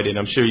really enjoyed it, and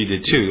I'm sure you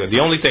did too. The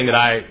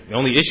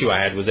only issue I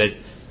had was that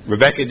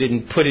Rebecca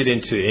didn't put it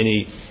into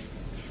any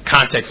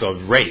context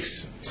of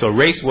race. So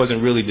race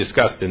wasn't really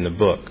discussed in the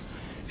book.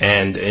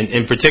 And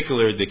in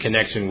particular, the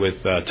connection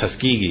with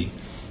Tuskegee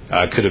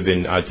could have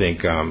been, I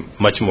think,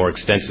 much more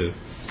extensive.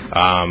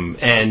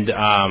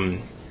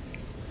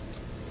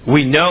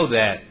 We know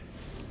that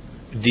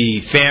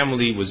the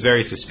family was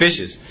very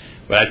suspicious.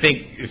 But I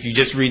think if you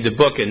just read the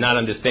book and not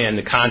understand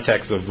the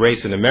context of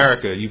race in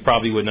America, you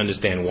probably wouldn't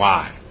understand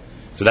why.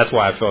 So that's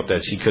why I felt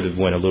that she could have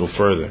went a little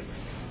further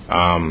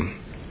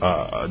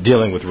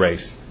dealing with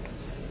race.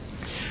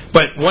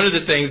 But one of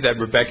the things that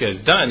Rebecca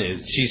has done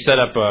is she set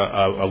up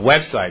a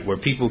website where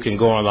people can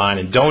go online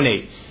and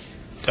donate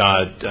to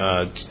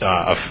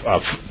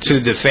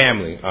the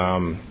family.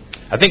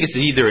 I think it's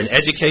either an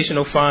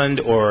educational fund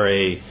or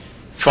a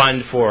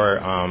fund for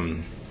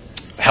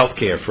health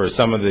care for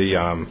some of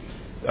the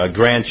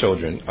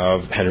grandchildren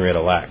of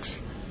Henrietta Lacks.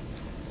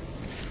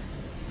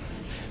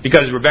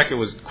 Because Rebecca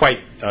was quite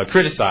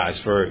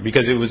criticized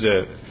because it was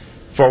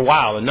for a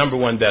while a number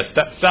one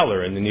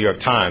bestseller in the New York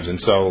Times, and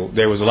so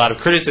there was a lot of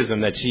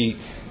criticism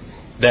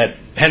that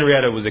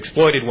Henrietta was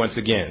exploited once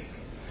again,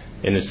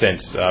 in a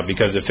sense,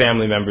 because the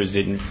family members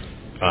didn't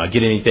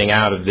get anything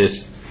out of this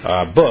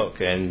book,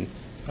 and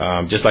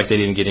just like they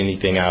didn't get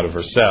anything out of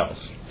herself.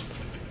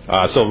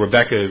 So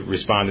Rebecca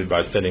responded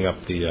by setting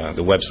up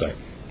the website.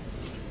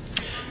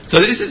 So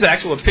this is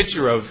actually a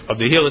picture of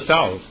the HeLa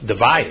cells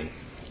dividing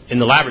in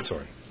the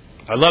laboratory.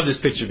 I love this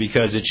picture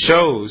because it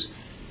shows,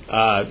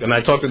 and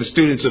I talked to the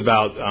students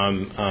about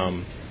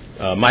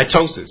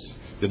mitosis,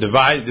 the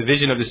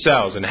division of the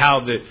cells, and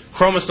how the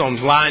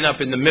chromosomes line up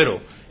in the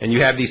middle, and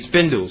you have these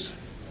spindles,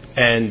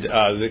 and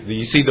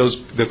you see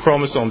the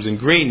chromosomes in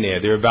green there.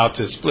 They're about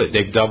to split.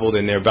 They've doubled,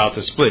 and they're about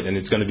to split, and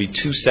it's going to be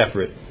two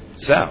separate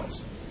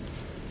cells.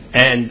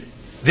 And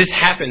this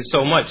happens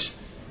so much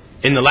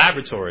in the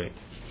laboratory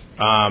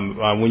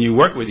when you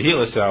work with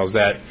HeLa cells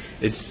that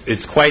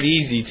it's quite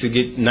easy to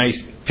get nice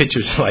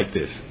pictures like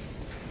this.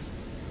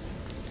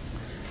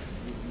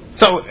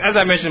 So, as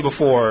I mentioned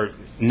before,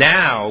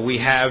 now we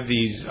have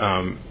these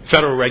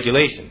federal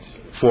regulations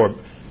for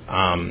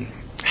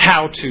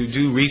how to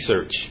do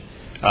research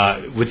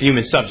with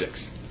human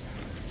subjects.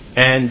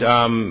 And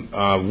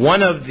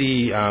one of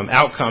the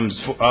outcomes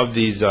of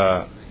these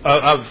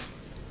of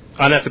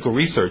unethical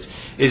research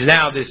is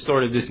now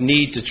this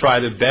need to try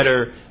to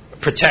better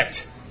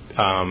protect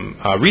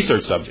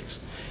research subjects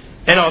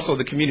and also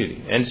the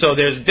community. And so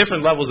there's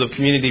different levels of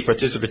community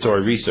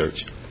participatory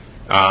research.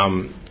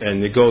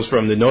 And it goes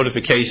from the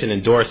notification,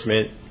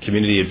 endorsement,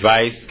 community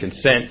advice,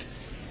 consent,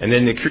 and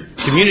then the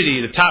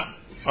community, the top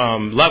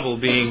level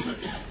being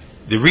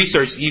the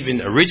research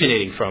even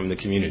originating from the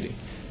community,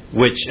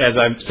 which, as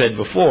I've said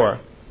before,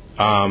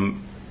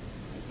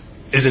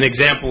 is an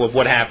example of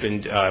what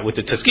happened with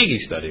the Tuskegee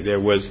study. There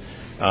was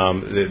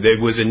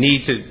a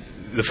need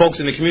the folks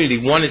in the community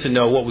wanted to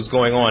know what was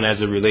going on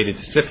as it related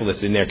to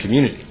syphilis in their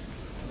community.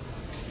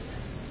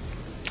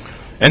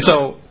 And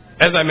so,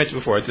 as I mentioned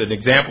before, it's an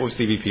example of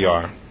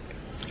CBPR.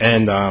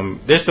 And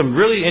there's some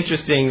really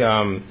interesting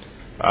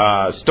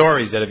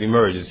stories that have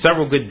emerged. There's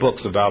several good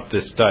books about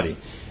this study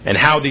and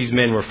how these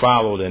men were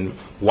followed and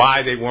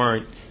why they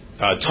weren't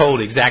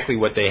told exactly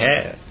what they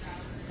had.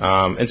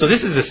 And so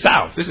this is the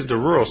South. This is the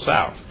rural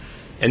South.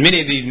 And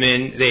many of these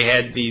men, they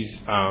had these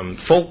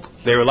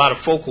there were a lot of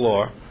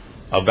folklore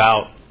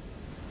about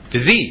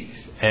disease.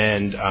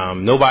 And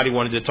nobody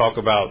wanted to talk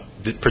about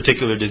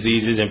particular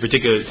diseases, in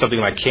particular something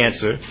like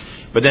cancer,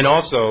 but then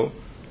also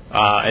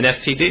an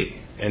STD.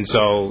 And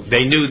so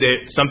they knew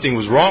that something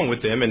was wrong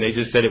with them, and they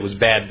just said it was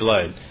bad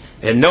blood.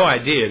 They had no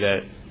idea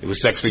that it was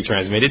sexually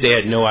transmitted. They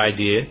had no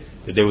idea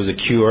that there was a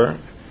cure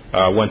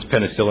once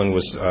penicillin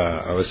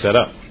was set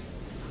up.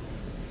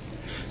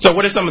 So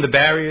what are some of the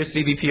barriers?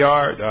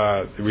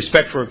 CBPR,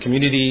 respect for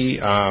community,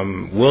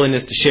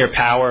 willingness to share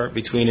power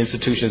between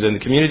institutions and the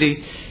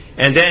community,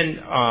 and then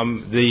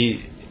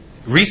the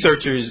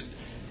researchers'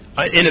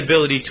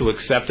 inability to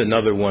accept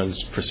another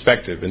one's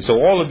perspective. And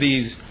so all of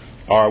these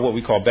are what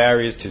we call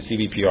barriers to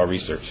CBPR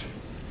research.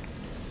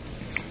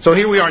 So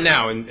here we are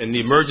now in the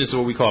emergence of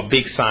what we call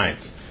big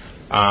science,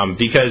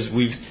 because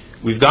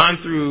we've gone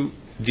through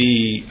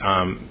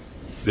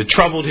the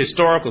troubled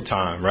historical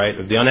time, right,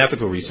 of the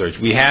unethical research.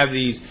 We have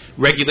these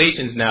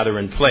regulations now that are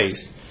in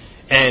place,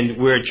 and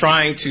we're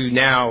trying to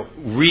now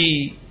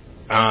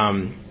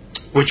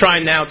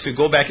to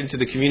go back into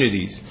the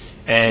communities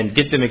and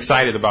get them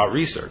excited about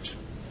research.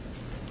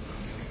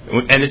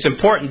 And it's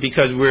important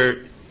because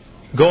we're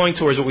going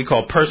towards what we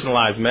call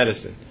personalized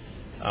medicine.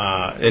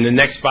 In the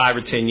next 5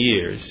 or 10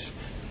 years,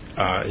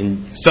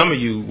 and some of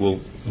you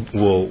will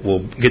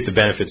get the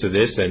benefits of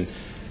this, and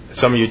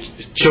some of your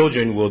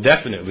children will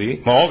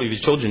definitely. All of your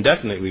children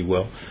definitely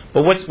will.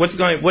 But what's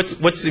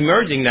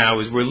emerging now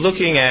is we're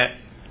looking at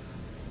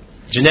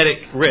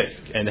genetic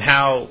risk and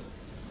how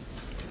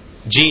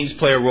genes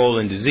play a role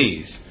in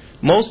disease.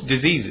 Most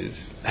diseases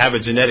have a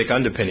genetic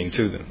underpinning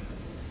to them.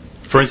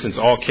 For instance,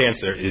 all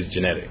cancer is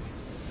genetic.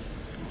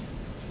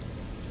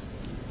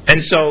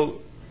 And so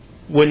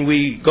when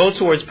we go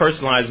towards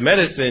personalized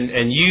medicine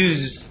and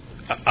use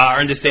our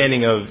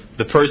understanding of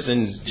the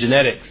person's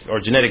genetics or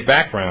genetic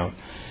background,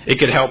 it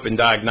could help in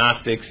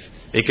diagnostics,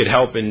 it could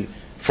help in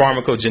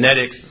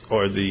pharmacogenetics,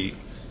 or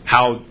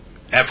how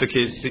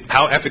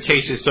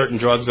efficacious certain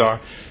drugs are.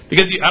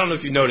 Because I don't know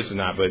if you noticed or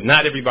not, but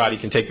not everybody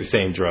can take the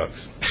same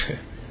drugs.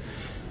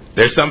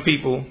 There's some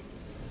people,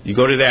 you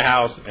go to their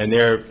house and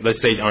they're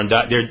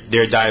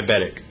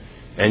diabetic,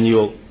 and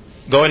you'll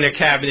go in their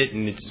cabinet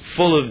and it's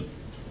full of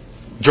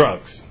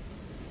drugs.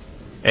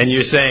 And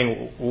you're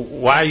saying,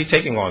 why are you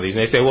taking all these?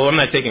 And they say, well, I'm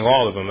not taking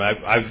all of them.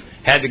 I've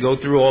had to go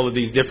through all of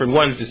these different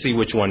ones to see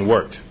which one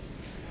worked.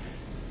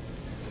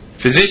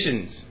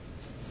 Physicians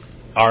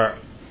are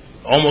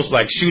almost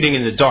like shooting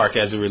in the dark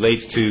as it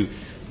relates to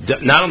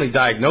not only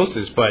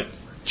diagnosis, but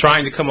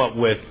trying to come up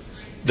with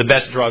the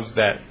best drugs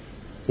that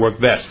work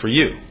best for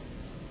you.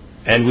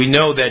 And we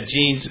know that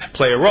genes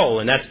play a role,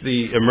 and that's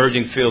the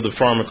emerging field of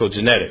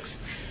pharmacogenetics.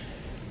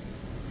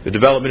 The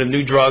development of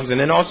new drugs, and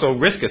then also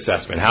risk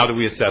assessment. How do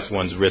we assess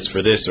one's risk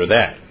for this or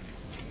that?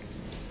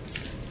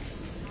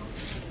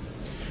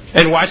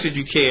 And why should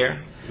you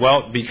care?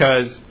 Well,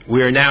 because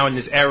we are now in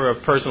this era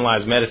of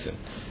personalized medicine,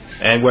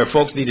 and where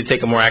folks need to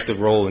take a more active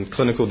role in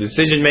clinical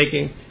decision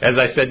making. As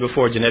I said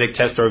before, genetic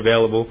tests are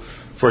available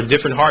for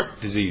different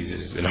heart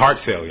diseases and heart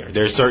failure.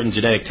 There are certain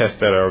genetic tests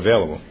that are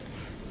available.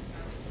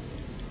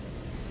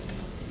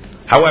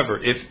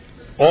 However, if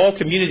all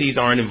communities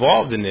aren't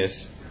involved in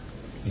this,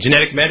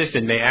 genetic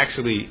medicine may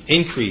actually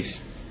increase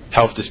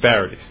health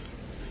disparities.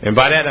 And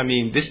by that I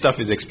mean this stuff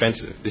is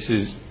expensive. This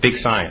is big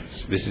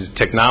science. This is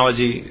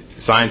technology,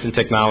 science and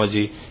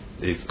technology.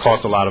 It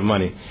costs a lot of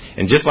money.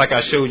 And just like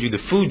I showed you the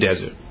food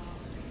desert,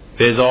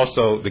 there's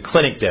also the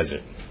clinic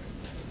desert.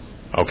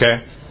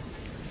 Okay?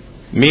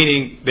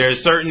 Meaning there are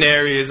certain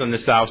areas on the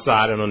south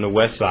side and on the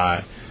west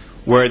side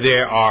where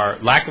there are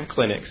lack of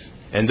clinics,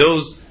 and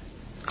those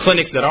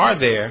clinics that are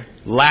there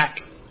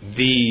lack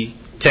the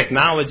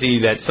technology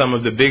that some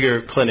of the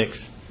bigger clinics,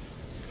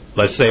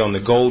 let's say on the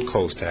Gold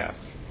Coast, have,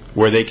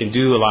 where they can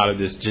do a lot of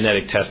this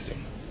genetic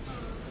testing.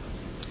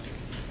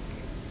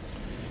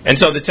 And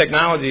so the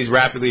technology is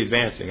rapidly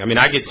advancing. I mean,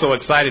 I get so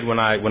excited when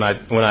I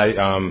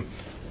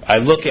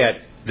look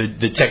at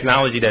the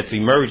technology that's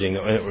emerging,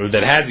 or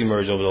that has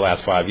emerged over the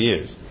last 5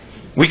 years.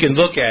 We can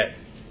look at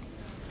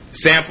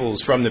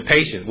samples from the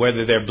patient,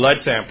 whether they're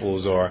blood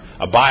samples or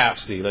a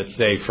biopsy, let's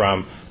say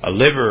from a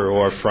liver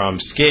or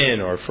from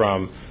skin or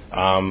from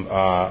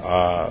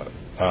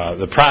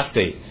the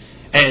prostate,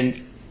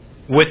 and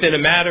within a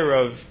matter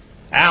of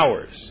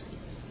hours,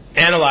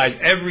 analyze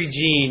every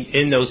gene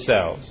in those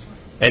cells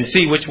and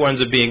see which ones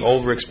are being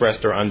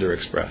overexpressed or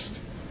underexpressed.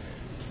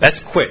 That's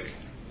quick.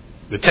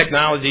 The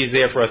technology is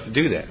there for us to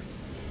do that.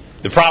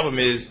 The problem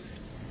is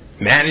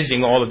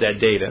managing all of that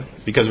data,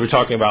 because we're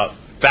talking about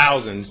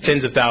thousands,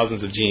 tens of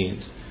thousands of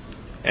genes,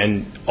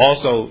 and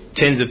also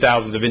tens of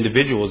thousands of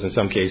individuals in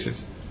some cases.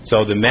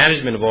 So the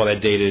management of all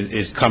that data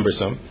is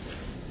cumbersome.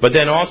 But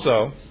then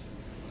also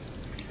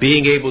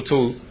being able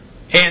to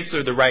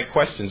answer the right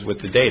questions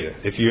with the data.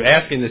 If you're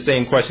asking the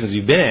same questions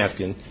you've been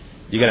asking,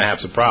 you're going to have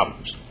some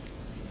problems.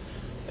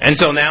 And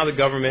so now the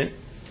government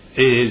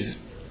is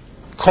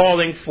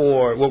calling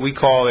for what we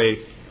call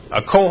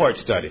a cohort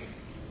study,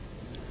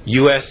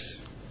 U.S.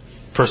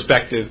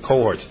 perspective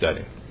cohort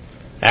study.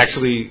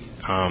 Actually,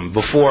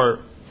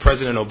 before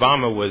President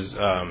Obama was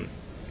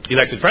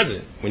elected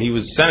president, when he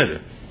was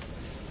senator,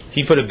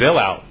 he put a bill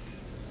out.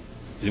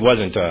 It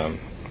wasn't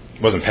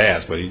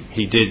passed, but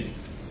he did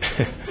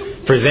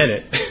present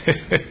it.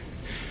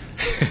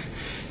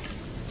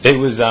 It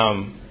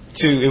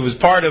was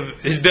part of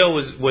his bill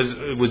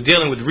was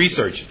dealing with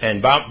research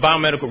and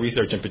biomedical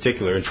research in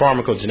particular, and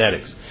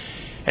pharmacogenetics.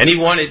 And he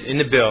wanted in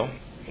the bill,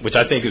 which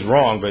I think is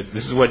wrong, but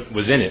this is what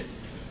was in it,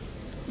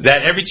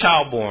 that every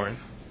child born,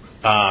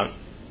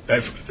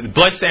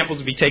 blood samples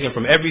would be taken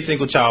from every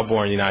single child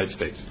born in the United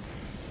States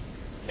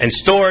and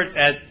stored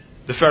at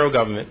the federal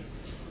government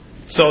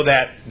so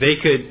that they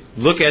could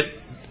look at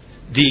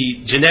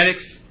the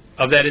genetics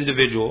of that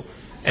individual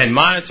and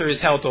monitor his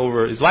health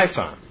over his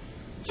lifetime.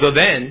 So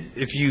then,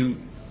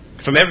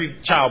 from every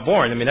child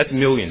born, I mean, that's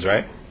millions,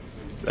 right?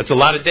 That's a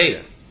lot of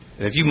data.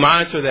 And if you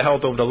monitor the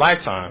health over the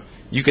lifetime,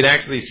 you can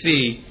actually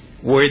see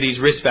where these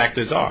risk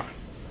factors are.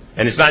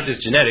 And it's not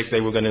just genetics.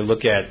 They were going to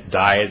look at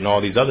diet and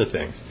all these other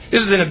things.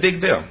 This is in a big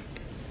bill.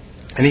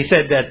 And he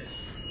said that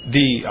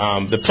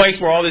the place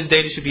where all this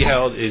data should be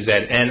held is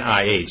at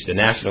NIH, the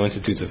National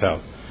Institutes of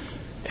Health.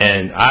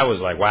 And I was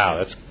like,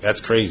 wow, that's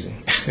crazy.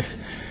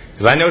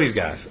 Because I know these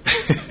guys.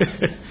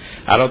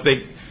 I don't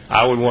think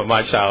I would want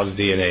my child's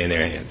DNA in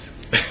their hands.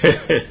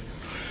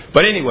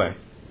 But anyway,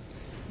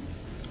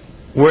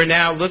 we're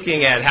now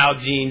looking at how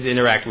genes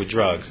interact with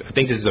drugs. I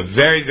think this is a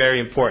very, very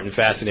important,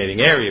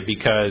 fascinating area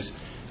because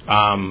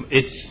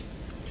it's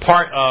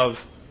part of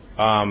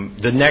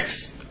the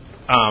next,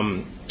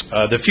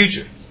 the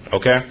future,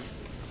 okay?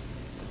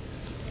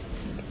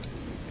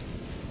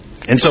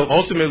 And so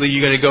ultimately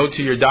you're going to go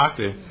to your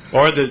doctor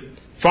or the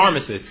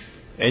pharmacist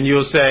and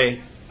you'll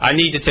say, I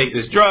need to take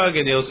this drug,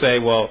 and they'll say,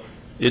 well,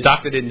 your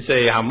doctor didn't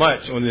say how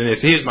much, and then they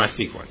say, here's my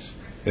sequence.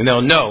 And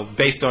they'll know,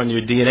 based on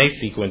your DNA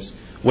sequence,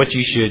 what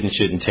you should and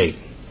shouldn't take,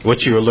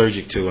 what you're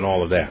allergic to, and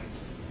all of that.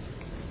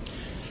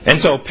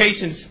 And so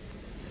patients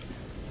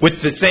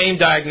with the same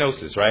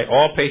diagnosis, right?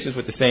 All patients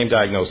with the same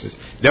diagnosis.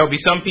 There will be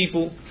some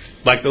people,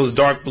 like those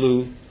dark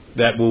blue,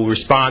 that will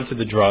respond to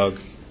the drug.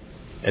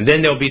 And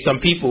then there will be some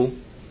people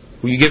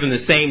who you give them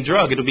the same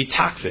drug, it'll be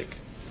toxic.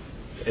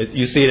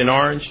 You see it in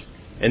orange.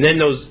 And then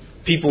those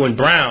people in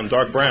brown,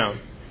 dark brown,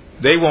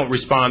 they won't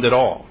respond at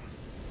all.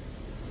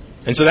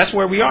 And so that's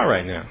where we are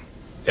right now.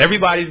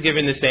 Everybody's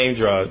given the same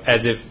drug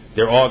as if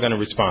they're all going to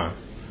respond.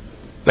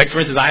 Like, for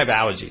instance, I have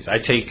allergies. I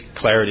take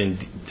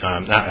Claritin,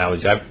 not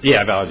allergies. I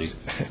have allergies.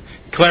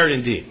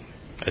 Claritin D.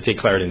 I take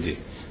Claritin D.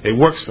 It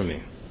works for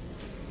me.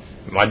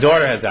 My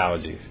daughter has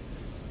allergies.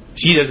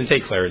 She doesn't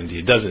take Claritin D.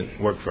 It doesn't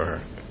work for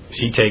her.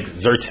 She takes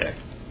Zyrtec.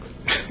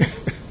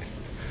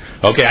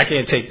 Okay, I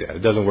can't take that.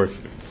 It doesn't work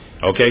for me.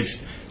 Okay,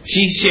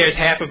 she shares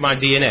half of my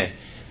DNA.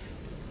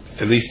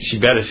 At least she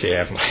better share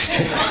half of my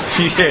DNA.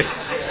 She shares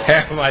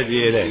half of my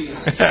DNA.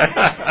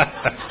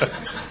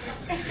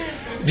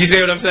 Do you see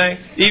what I'm saying?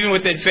 Even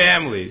within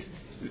families,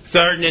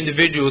 certain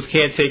individuals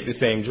can't take the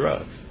same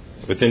drugs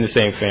within the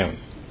same family.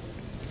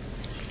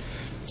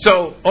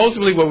 So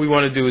ultimately what we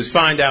want to do is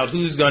find out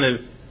who's going to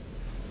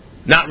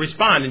not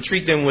respond and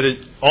treat them with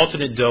an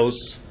alternate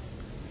dose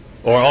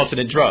or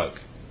alternate drug,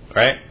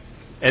 right?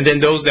 And then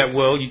those that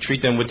will, you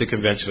treat them with the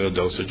conventional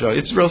dose of drug.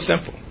 It's real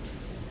simple.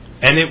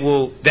 And it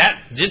will,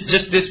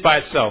 just this by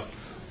itself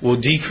will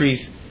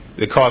decrease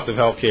the cost of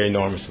healthcare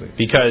enormously.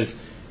 Because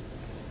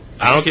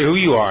I don't care who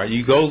you are,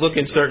 you go look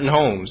in certain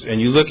homes and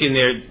you look in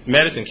their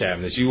medicine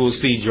cabinets, you will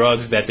see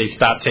drugs that they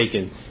stop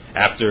taking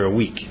after a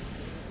week.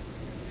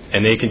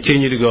 And they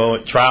continue to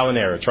go trial and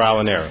error, trial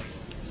and error.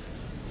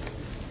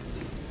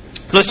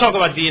 Let's talk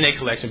about DNA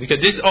collection,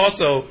 because this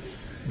also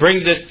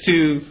brings us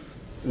to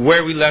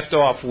where we left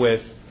off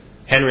with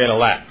Henrietta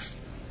Lacks.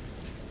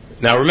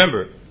 Now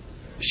remember,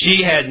 she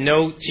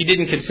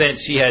didn't consent,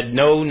 she had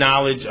no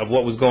knowledge of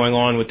what was going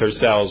on with her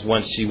cells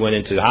once she went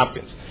into the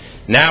Hopkins.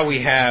 Now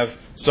we have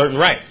certain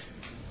rights,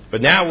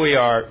 but now we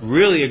are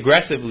really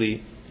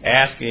aggressively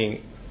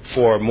asking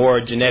for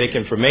more genetic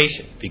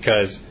information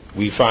because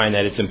we find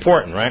that it's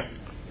important, right?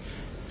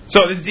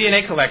 So this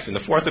DNA collection, the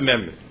Fourth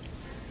Amendment,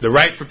 the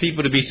right for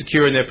people to be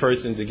secure in their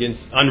persons against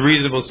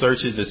unreasonable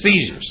searches or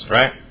seizures,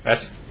 right?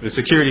 That's the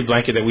security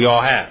blanket that we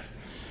all have.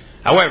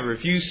 However,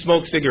 if you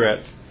smoke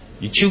cigarettes,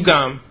 you chew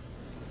gum,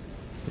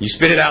 you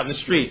spit it out in the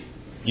street,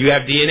 you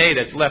have DNA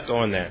that's left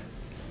on that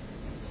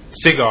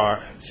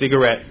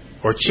cigarette,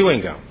 or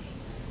chewing gum.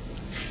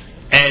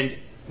 And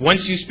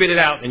once you spit it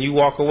out and you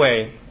walk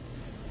away,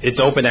 it's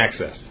open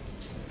access.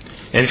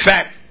 In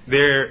fact,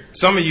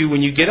 some of you,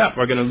 when you get up,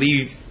 are going to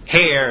leave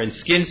hair and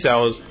skin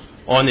cells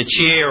on the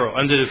chair or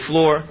under the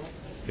floor.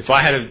 If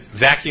I had a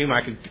vacuum,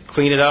 I could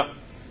clean it up,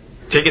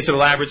 take it to the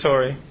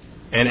laboratory,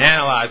 and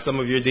analyze some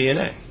of your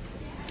DNA.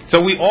 So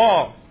we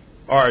all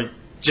are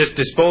just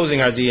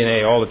disposing our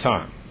DNA all the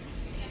time,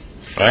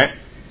 right?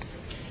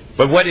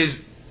 But what is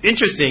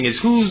interesting is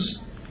who's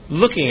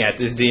looking at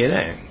this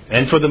DNA.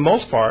 And for the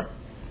most part,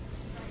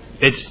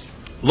 it's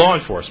law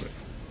enforcement.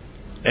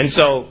 And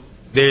so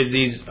there's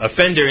these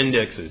offender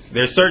indexes.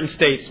 There's certain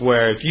states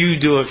where if you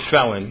do a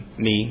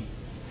felony,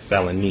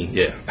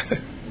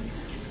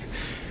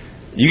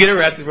 you get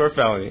arrested for a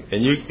felony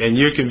and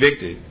you're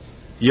convicted,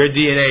 your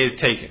DNA is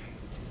taken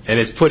and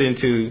it's put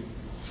into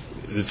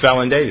the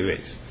felon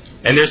database.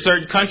 And there's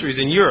certain countries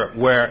in Europe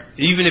where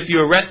even if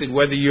you're arrested,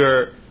 whether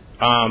you're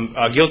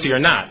guilty or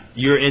not,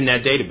 you're in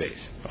that database.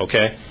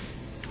 Okay?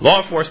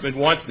 Law enforcement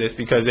wants this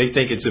because they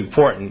think it's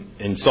important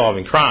in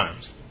solving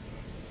crimes.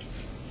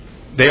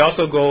 They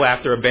also go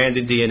after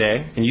abandoned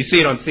DNA, and you see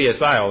it on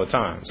CSI all the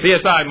time.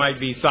 CSI might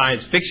be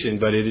science fiction,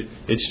 but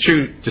it's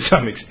true to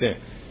some extent.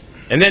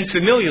 And then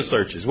familial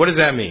searches. What does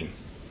that mean?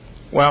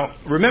 Well,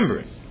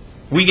 remember,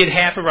 we get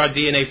half of our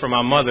DNA from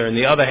our mother and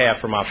the other half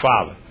from our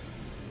father.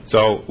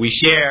 So we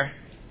share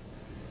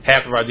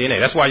half of our DNA.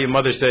 That's why your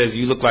mother says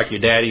you look like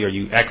your daddy or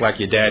you act like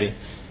your daddy.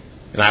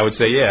 And I would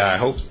say, yeah, I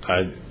hope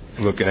I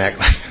look and act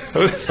like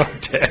my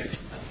daddy.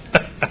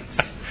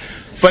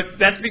 But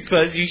that's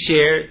because you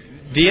share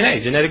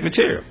DNA, genetic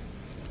material.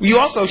 You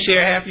also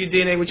share half your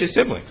DNA with your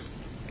siblings.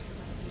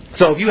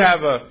 So if you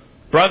have a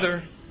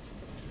brother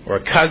or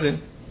a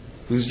cousin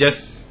who's just,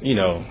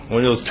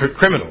 one of those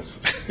criminals.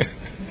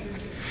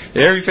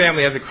 Every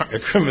family has a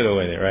criminal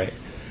in it, right?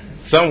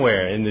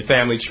 Somewhere in the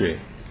family tree.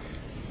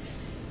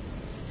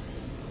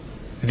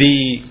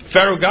 The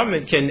federal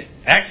government can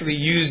actually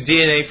use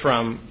DNA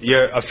from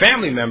a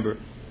family member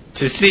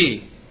to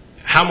see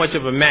how much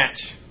of a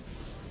match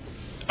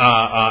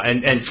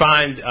and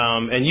find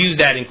and use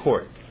that in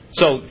court.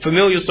 So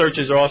familial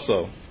searches are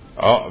also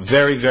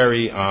very,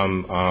 very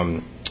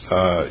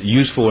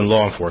useful in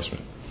law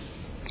enforcement.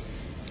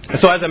 And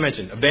so, as I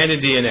mentioned,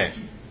 abandoned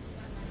DNA.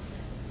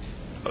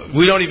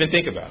 We don't even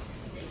think about it.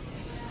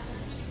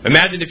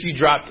 Imagine if you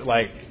dropped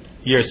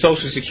your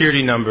social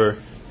security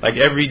number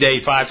every day,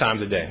 5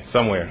 times a day,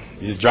 somewhere.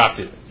 You just dropped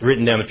it,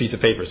 written down a piece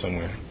of paper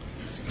somewhere.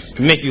 It'd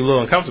make you a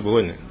little uncomfortable,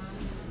 wouldn't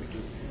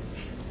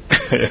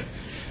it?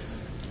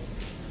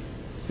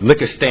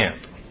 Lick a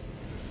stamp.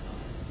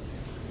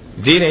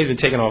 DNA's been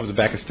taken off the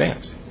back of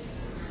stamps.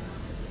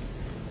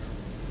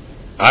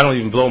 I don't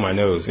even blow my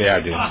nose. Yeah, I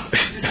do.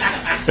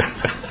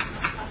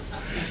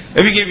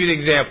 Let me give you an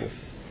example.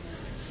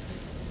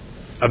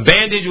 A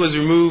bandage was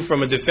removed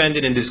from a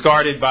defendant and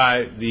discarded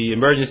by the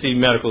emergency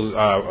medical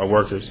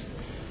workers.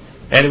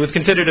 And it was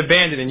considered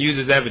abandoned and used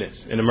as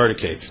evidence in a murder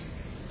case.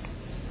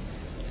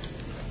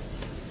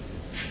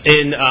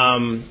 In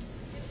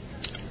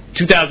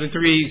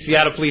 2003,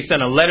 Seattle police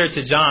sent a letter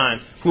to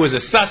John, who was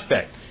a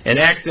suspect, and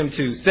asked him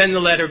to send the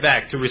letter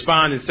back, to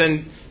respond and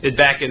send it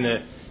back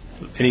and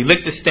he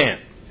licked the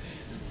stamp.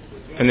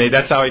 And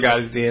that's how he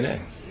got his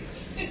DNA.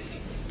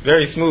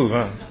 Very smooth,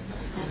 huh?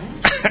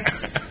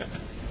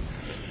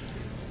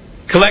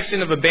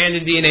 Collection of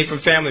abandoned DNA from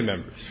family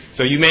members.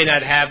 So you may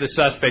not have the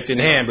suspect in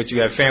hand, but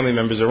you have family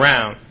members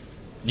around.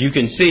 You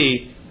can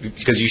see,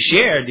 because you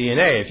share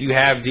DNA, if you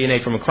have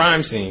DNA from a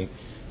crime scene,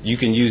 you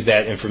can use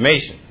that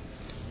information.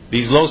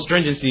 These low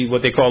stringency,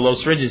 what they call low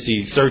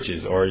stringency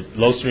searches or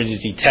low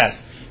stringency tests,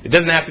 it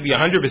doesn't have to be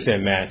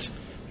 100% match,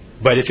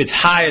 but if it's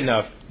high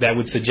enough that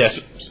would suggest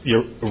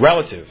your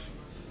relative,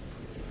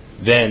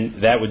 then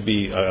that would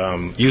be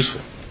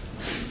useful.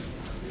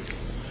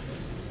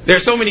 There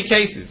are so many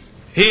cases.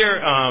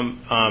 Here,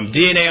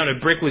 DNA on a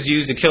brick was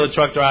used to kill a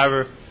truck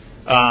driver.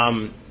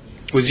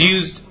 Was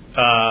used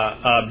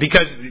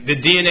because the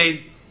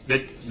DNA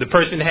that the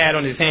person had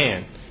on his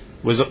hand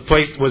was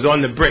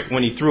on the brick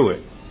when he threw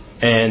it,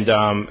 and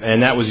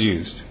that was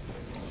used.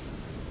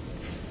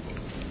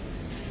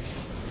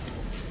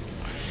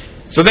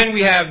 So then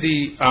we have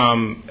the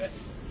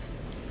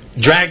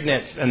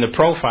dragnets and the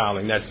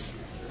profiling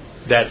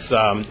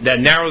that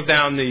narrows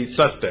down the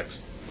suspects.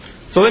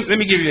 So let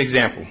me give you an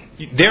example.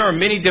 There are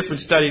many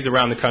different studies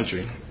around the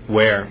country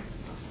where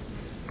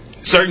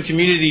certain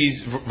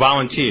communities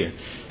volunteer.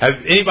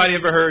 Have anybody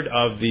ever heard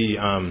of the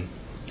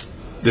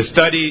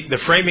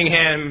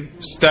Framingham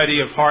study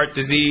of heart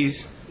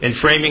disease in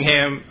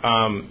Framingham?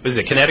 Is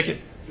it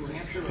Connecticut?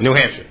 New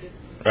Hampshire.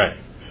 Right.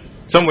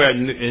 Somewhere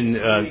in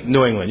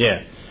New England,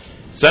 yeah.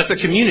 So that's a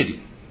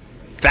community.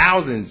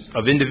 Thousands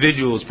of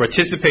individuals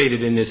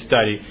participated in this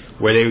study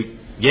where they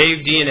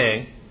gave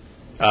DNA,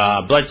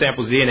 blood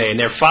samples DNA, and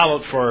they're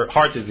followed for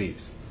heart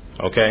disease,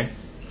 okay,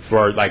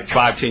 for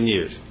 5-10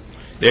 years.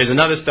 There's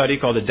another study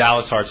called the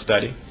Dallas Heart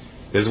Study.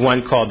 There's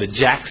one called the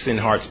Jackson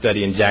Heart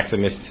Study in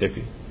Jackson,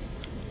 Mississippi.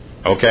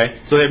 Okay?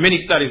 So there are many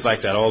studies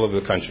like that all over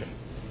the country.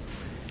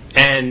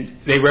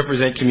 And they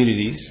represent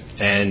communities,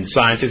 and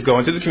scientists go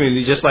into the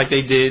community just like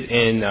they did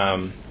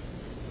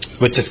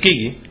with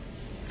Tuskegee,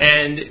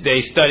 and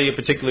they study a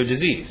particular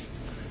disease.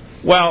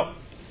 Well,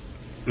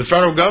 the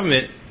federal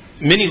government,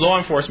 many law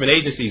enforcement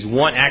agencies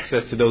want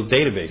access to those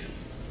databases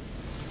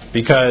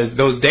because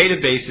those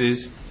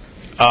databases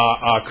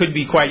could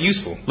be quite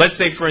useful. Let's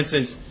say, for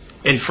instance,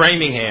 in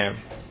Framingham,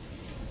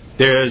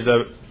 there's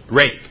a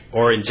rape,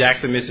 or in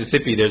Jackson,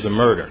 Mississippi, there's a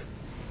murder.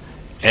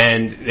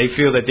 And they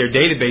feel that their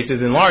database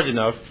isn't large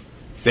enough,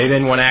 they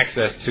then want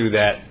access to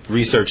that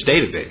research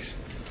database.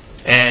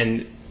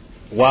 And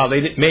while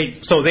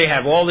they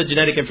have all the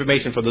genetic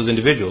information for those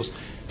individuals,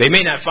 they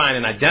may not find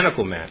an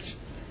identical match,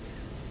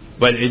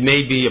 but it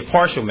may be a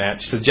partial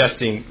match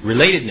suggesting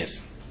relatedness.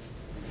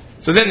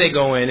 So then they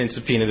go in and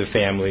subpoena the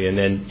family and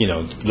then,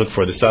 look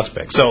for the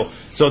suspect. So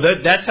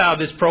that's how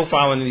this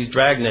profiling and these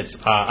dragnets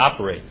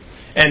operate.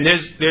 And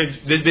there's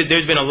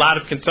been a lot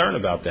of concern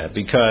about that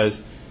because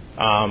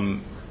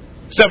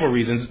several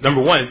reasons.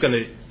 Number one, it's going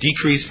to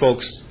decrease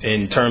folks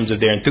in terms of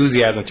their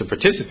enthusiasm to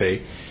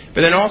participate.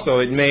 But then also,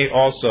 it may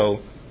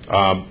also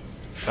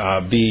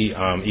be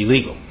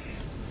illegal.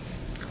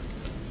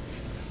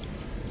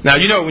 Now,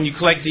 when you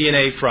collect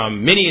DNA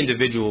from many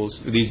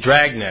individuals, these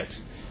drag nets,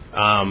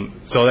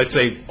 so let's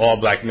say all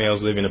black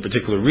males live in a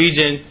particular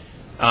region,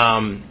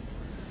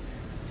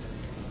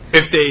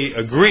 if they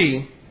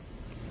agree,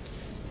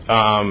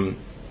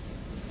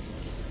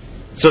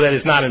 so that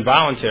it's not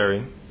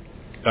involuntary,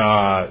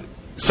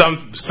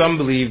 some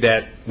believe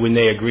that when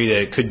they agree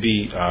that it could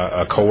be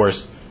a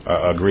coerced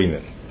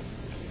agreement.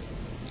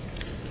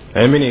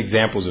 And many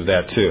examples of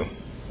that too.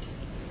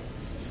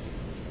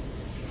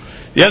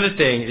 The other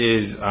thing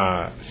is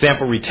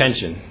sample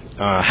retention,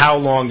 how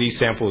long these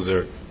samples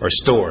are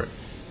stored.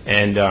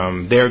 And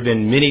there have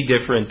been many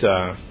different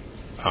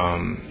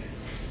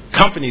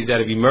companies that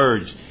have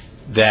emerged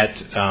that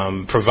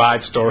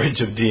provide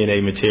storage of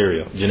DNA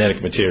material,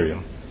 genetic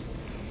material.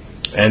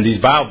 And these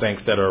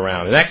biobanks that are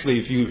around. And actually,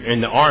 if you're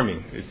in the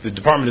Army, the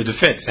Department of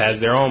Defense has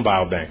their own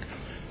biobank.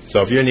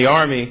 So if you're in the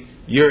Army,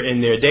 you're in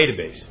their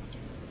database.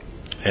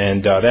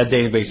 And that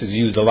database is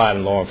used a lot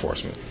in law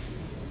enforcement.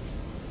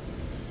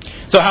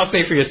 So how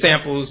safe are your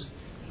samples?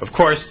 Of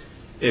course,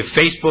 if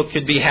Facebook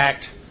could be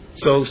hacked,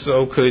 so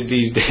could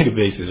these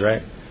databases,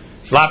 right?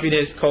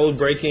 Sloppiness, code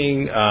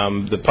breaking,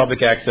 the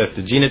public access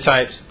to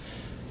genotypes,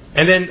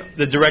 and then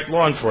the direct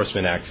law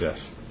enforcement access.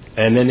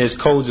 And then there's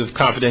codes of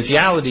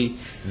confidentiality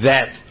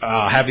that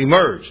have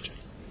emerged.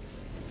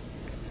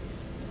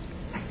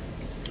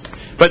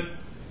 But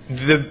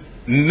the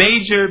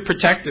major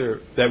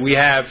protector that we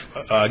have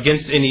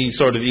against any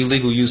sort of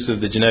illegal use of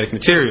the genetic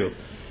material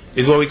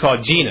is what we call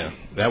GINA.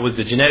 That was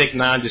the Genetic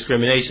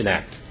Non-Discrimination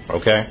Act,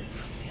 okay?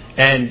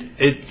 And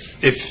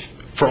it's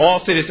for all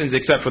citizens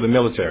except for the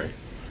military.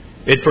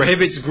 It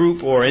prohibits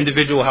group or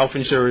individual health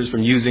insurers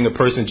from using a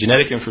person's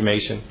genetic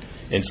information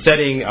in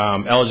setting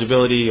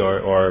eligibility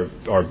or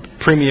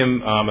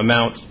premium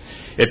amounts.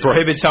 It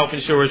prohibits health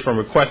insurers from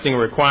requesting or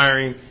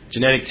requiring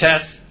genetic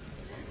tests.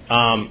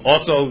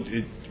 Also,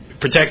 it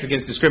protects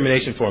against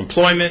discrimination for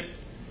employment.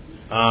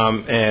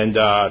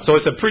 So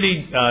it's a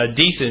pretty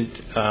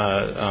decent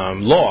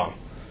law.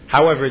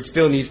 However, it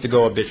still needs to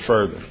go a bit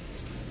further.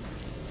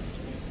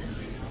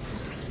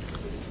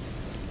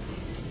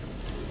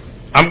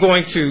 I'm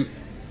going to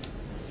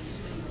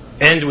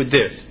end with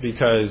this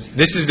because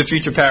this is the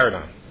future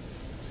paradigm.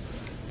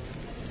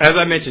 As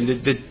I mentioned,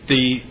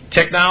 the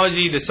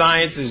technology, the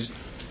science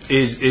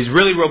is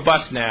really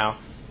robust now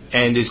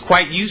and is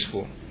quite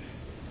useful.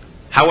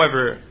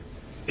 However,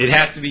 it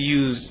has to be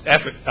used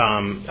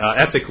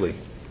ethically.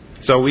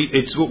 So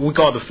it's what we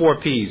call the 4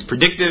 Ps: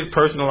 predictive,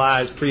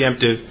 personalized,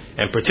 preemptive,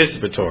 and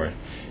participatory.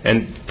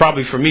 And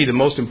probably for me, the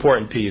most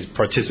important P is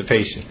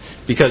participation.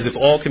 Because if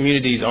all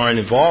communities aren't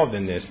involved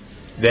in this,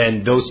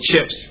 then those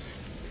chips,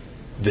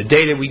 the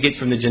data we get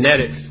from the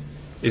genetics,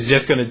 is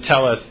just going to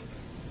tell us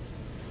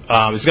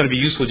it's going to be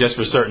useful just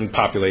for certain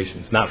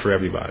populations, not for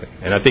everybody.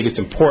 And I think it's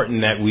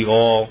important that we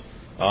all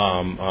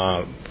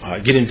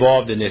get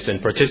involved in this and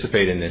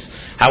participate in this.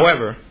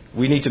 However,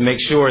 we need to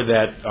make sure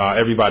that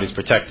everybody's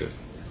protected.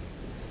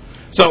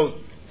 So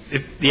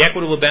if the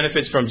equitable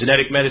benefits from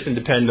genetic medicine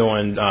depend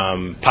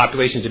on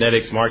population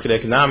genetics, market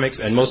economics,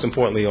 and most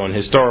importantly on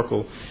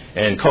historical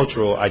and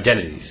cultural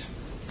identities.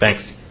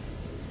 Thanks.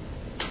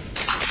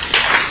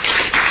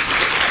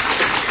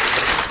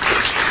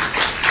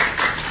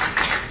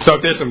 So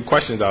if there's some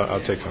questions,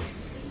 I'll take some.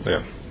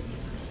 Yeah.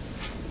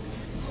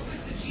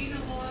 The GINA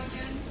law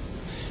again?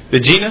 The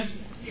GINA?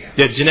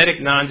 Yeah,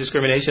 Genetic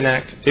Non-Discrimination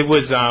Act. It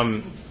was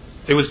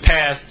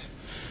passed,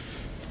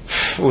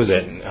 what was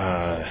that,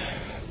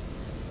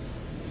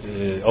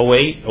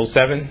 08,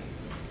 07?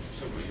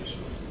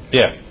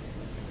 Yeah.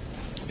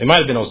 It might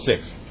have been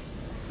 06.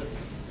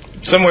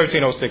 Somewhere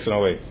between 06 and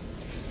 08.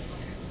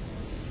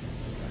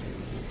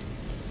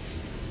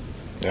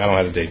 I don't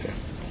have the date there.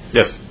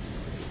 Yes?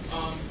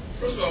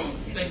 First of all,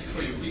 thank you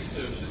for your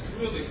research. It's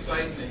really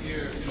exciting to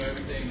hear,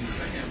 everything you're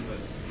saying, but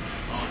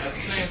at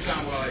the same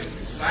time, while it's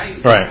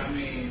exciting, right. I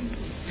mean,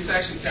 it's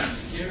actually kind of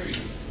scary,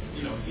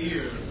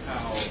 hear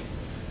how,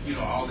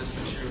 all this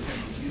material can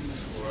be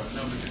used for a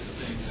number of different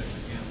things that's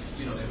against,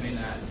 you may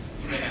not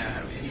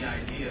have any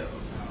idea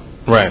of how.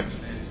 Right.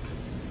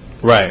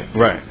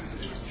 Right.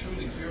 It's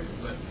truly fearful,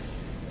 but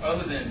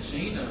other than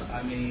GINA,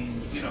 I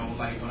mean,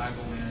 like when I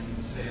go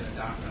in, say at a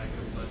doctor, I get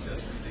a blood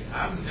test or anything,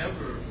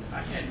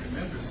 I can't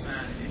remember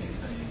signing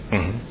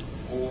anything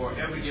or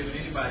ever giving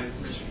anybody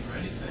permission for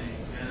anything,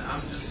 and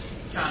I'm just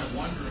kind of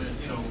wondering,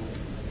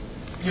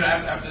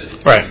 after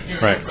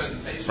hearing the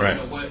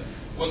presentation,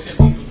 what can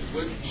people do?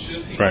 What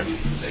should people do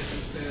to protect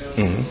themselves?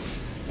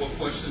 What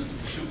questions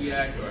should we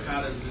ask, or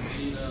how does the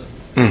GINA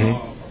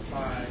law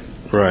apply?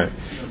 To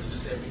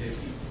just everyday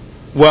people?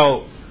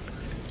 Well,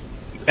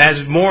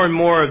 as more and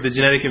more of the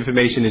genetic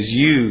information is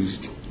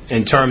used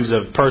in terms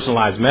of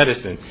personalized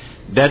medicine,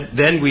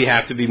 then we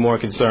have to be more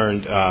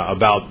concerned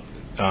about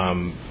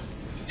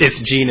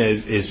if GINA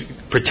is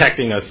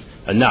protecting us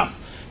enough.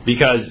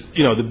 Because,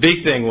 the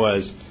big thing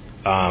was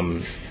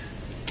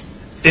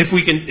if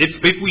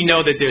we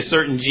know that there's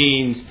certain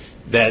genes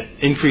that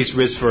increase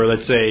risk for,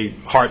 let's say,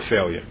 heart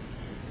failure,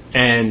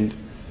 and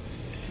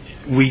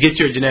we get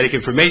your genetic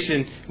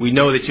information, we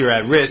know that you're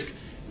at risk,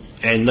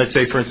 and let's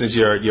say, for instance,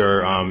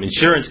 your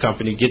insurance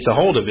company gets a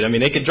hold of it. I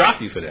mean, they could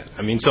drop you for that.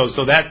 I mean, so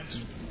that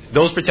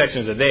those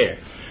protections are there.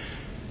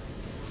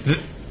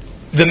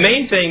 The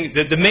main thing,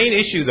 the main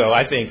issue, though,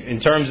 I think, in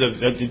terms of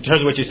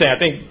what you're saying, I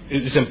think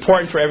it's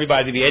important for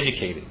everybody to be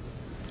educated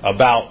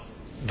about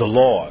the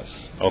laws.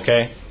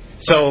 Okay,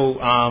 so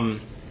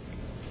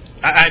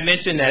I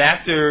mentioned that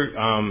after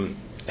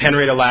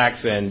Henrietta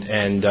Lacks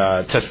and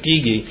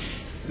Tuskegee,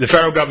 the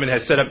federal government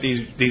has set up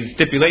these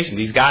stipulations,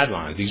 these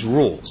guidelines, these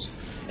rules.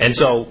 And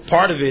so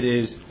part of it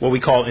is what we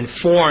call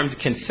informed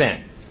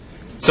consent.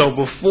 So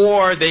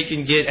before they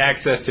can get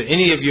access to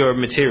any of your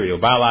material,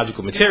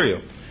 biological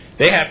material,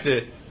 they have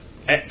to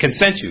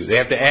consent you. They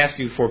have to ask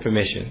you for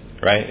permission,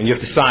 right? And you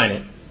have to sign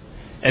it.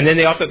 And then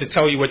they also have to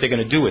tell you what they're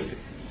going to do with it.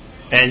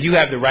 And you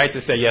have the right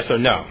to say yes or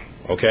no,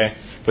 okay?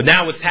 But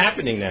now what's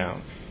happening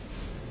now,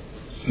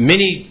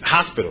 many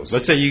hospitals,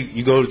 let's say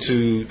you go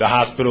to the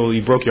hospital,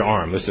 you broke your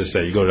arm, let's just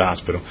say you go to the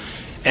hospital,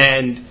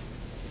 and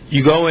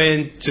you go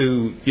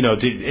into,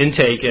 to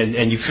intake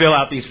and you fill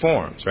out these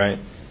forms, right?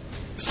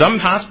 Some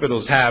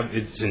hospitals have,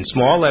 it's in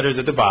small letters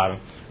at the bottom,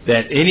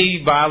 that any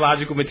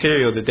biological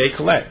material that they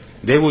collect,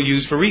 they will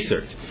use for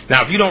research.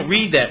 Now, if you don't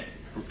read that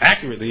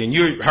accurately and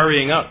you're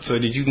hurrying up so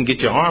that you can get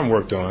your arm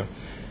worked on,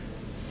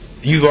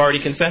 you've already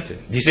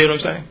consented. Do you see what I'm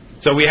saying?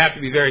 So we have to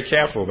be very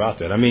careful about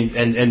that. I mean,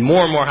 and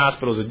more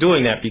hospitals are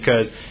doing that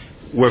because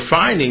we're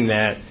finding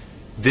that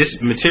this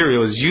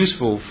material is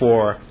useful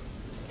for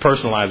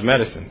personalized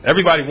medicine.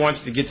 Everybody wants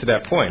to get to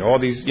that point. All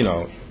these,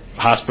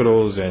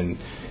 hospitals and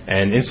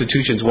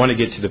institutions want to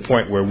get to the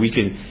point where we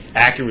can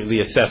accurately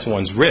assess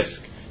one's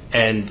risk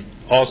and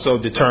also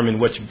determine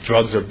which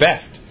drugs are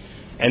best.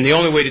 And the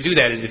only way to do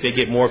that is if they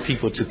get more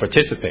people to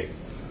participate.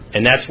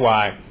 And that's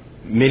why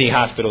many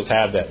hospitals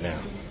have that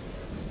now.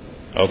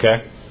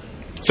 Okay?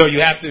 So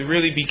you have to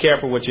really be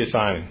careful what you're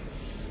signing.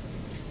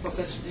 Well,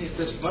 if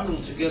that's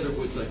bundled together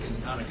with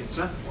on a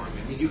consent form,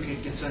 I mean, you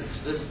can consent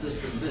to this,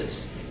 and this.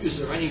 Is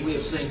there any way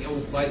of saying,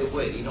 oh, by the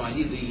way, I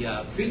need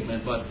the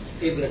treatment, but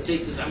I'm going to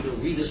take this, I'm going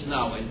to read this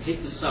now and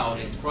take this out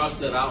and cross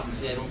that out and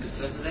say I don't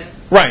consent to that?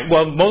 Right.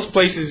 Well, most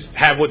places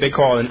have what they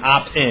call an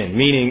opt-in,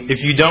 meaning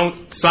if you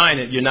don't sign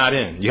it, you're not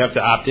in. You have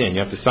to opt in. You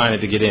have to sign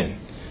it to get in.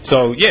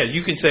 So, yeah,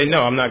 you can say,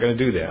 no, I'm not going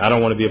to do that. I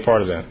don't want to be a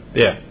part of that.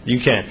 Yeah,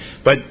 you can.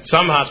 But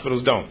some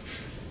hospitals don't.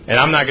 And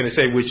I'm not going to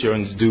say which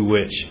ones do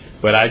which.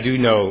 But I do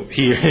know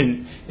here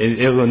in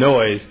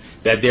Illinois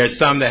that there's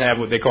some that have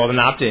what they call an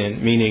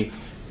opt-in, meaning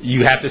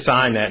you have to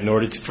sign that in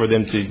order for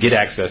them to get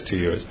access to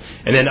yours.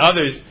 And then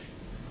others,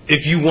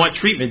 if you want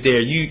treatment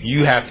there,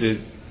 you have to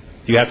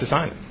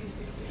sign it.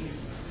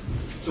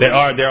 So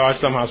there are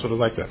some hospitals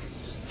like that.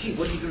 Gee,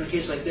 what do you do in a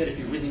case like that if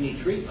you really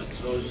need treatment?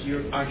 So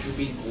aren't you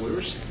being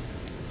coerced?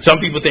 Some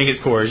people think it's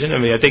coercion. I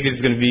mean, I think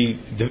it's going to be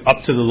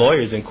up to the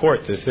lawyers in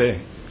court to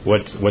say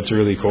what's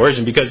really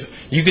coercion, because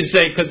you can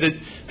say, because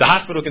the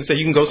hospital can say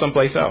you can go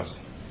someplace else,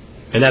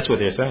 and that's what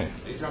they're saying.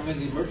 If I'm in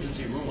the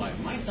emergency room, I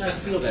might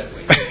not feel that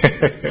way.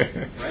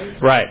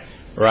 Right?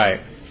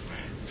 Right.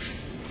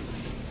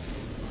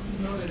 You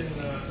know that in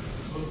the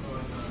book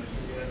on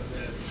Henrietta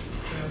that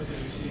families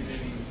didn't receive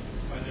any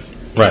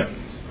financial right.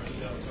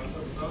 ourselves.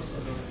 I also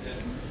noted that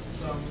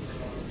some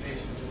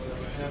patients or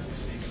whatever have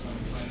received some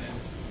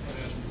financial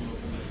support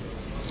from themselves.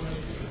 So I wonder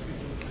if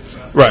people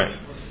about right.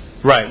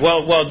 Right.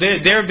 Well,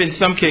 there have been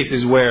some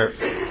cases where,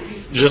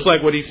 just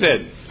like what he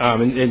said,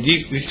 and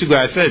these two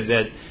guys said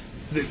that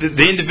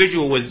the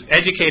individual was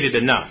educated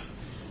enough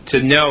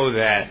to know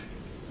that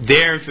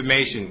their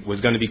information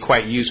was going to be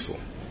quite useful.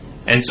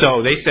 And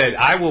so they said,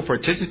 I will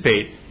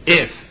participate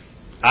if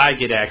I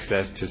get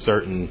access to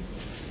certain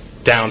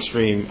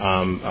downstream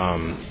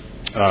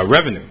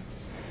revenue.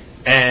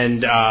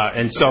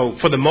 And so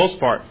for the most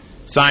part,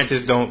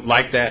 scientists don't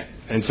like that,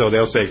 and so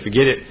they'll say,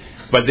 forget it.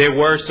 But there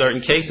were certain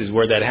cases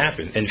where that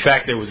happened. In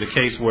fact, there was a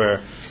case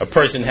where a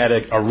person had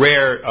a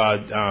rare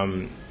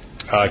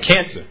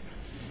cancer,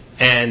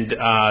 and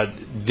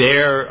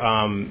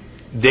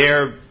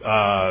their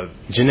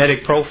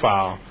genetic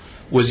profile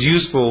was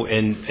useful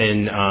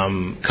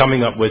in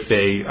coming up with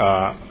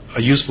a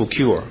useful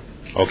cure.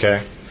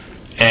 Okay,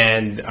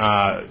 and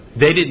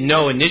they didn't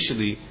know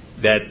initially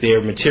that their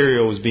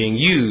material was being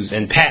used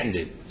and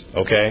patented.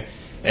 Okay,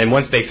 and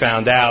once they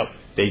found out,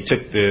 they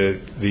took the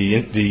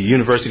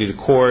university to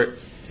court,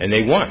 and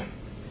they won.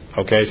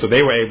 Okay, so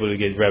they were able to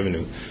get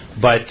revenue.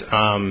 But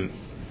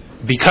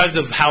because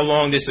of how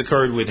long this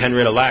occurred with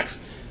Henrietta Lacks,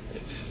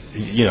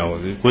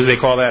 what do they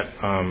call that?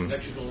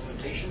 Statute of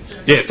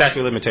limitations? Yeah, statute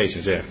of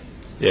limitations, yeah.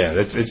 Yeah,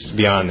 it's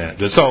beyond that.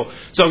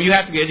 So you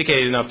have to be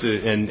educated enough to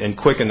and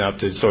quick enough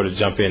to sort of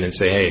jump in and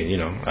say, hey,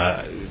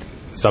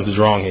 something's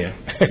wrong here.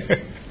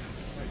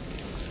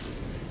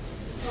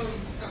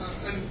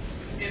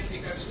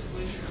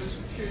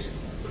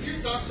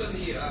 Thoughts on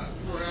the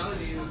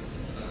morality of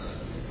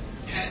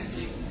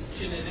patenting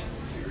genetic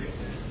material?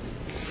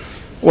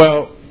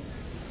 Well,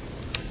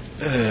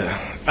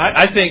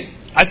 I think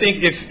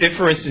if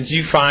for instance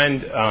you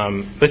find,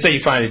 let's say you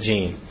find a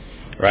gene,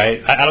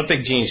 right? I don't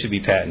think genes should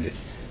be patented.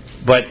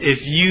 But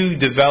if you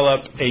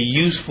develop a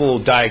useful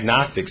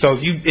diagnostic, so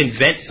if you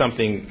invent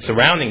something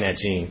surrounding that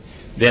gene,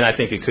 then I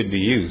think it could be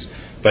used,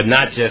 but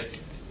not just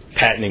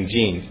patenting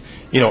genes.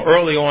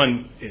 Early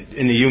on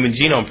in the Human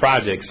Genome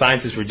Project,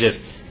 scientists were just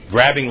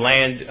grabbing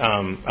land,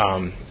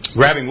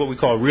 grabbing what we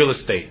call real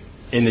estate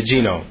in the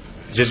genome,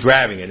 just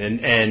grabbing it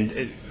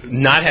and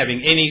not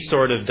having any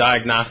sort of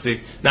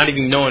diagnostic, not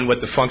even knowing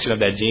what the function of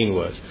that gene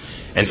was.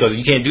 And so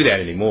you can't do that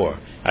anymore.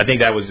 I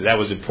think that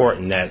was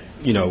important, that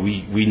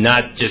we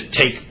not just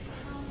take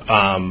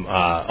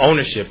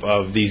ownership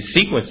of these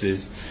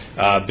sequences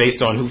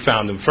based on who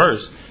found them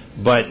first,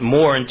 but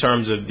more in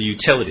terms of the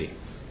utility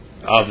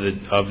of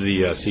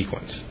the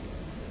sequence.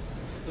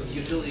 The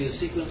utility of the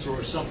sequence,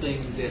 or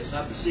something that's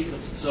not the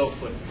sequence itself,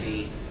 but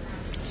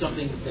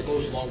something that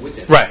goes along with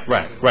it.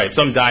 Right.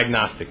 Some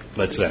diagnostic,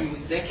 let's say.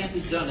 That can't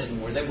be done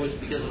anymore. That was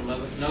because of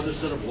another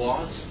set of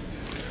laws.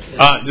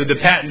 The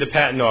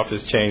patent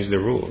office changed the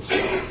rules.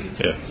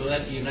 Yeah. So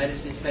that's the United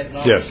States Patent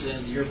Office, yes.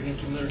 And the European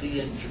Community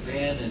and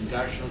Japan and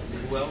gosh knows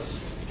who else.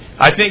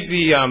 I think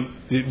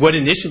what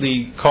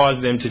initially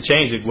caused them to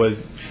change it was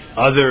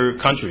other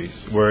countries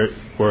were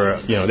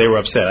they were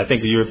upset. I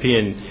think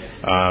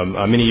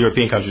many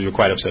European countries were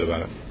quite upset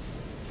about it.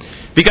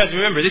 Because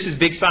remember, this is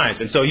big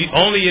science, and so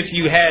only if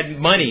you had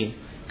money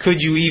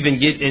could you even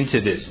get into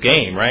this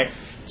game, right?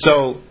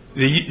 So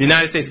the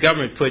United States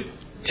government put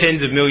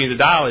tens of millions of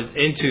dollars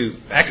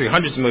actually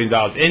hundreds of millions of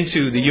dollars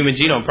into the Human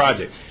Genome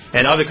Project,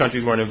 and other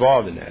countries weren't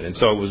involved in that. And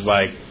so it was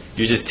like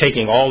you're just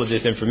taking all of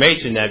this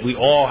information that we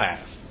all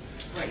have.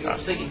 Right, you're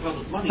taking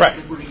public money right.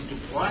 to put it into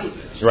private.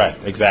 Right,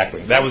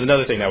 exactly. That was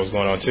another thing that was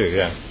going on too.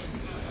 Yeah.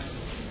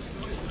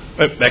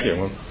 Back here,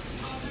 one.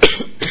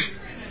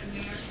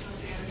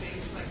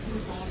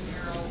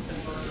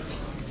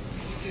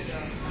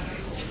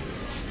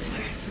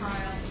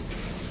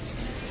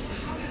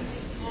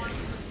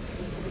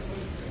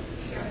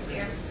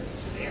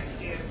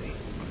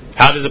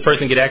 How does a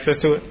person get access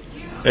to it?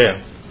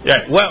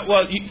 Yeah.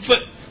 Well.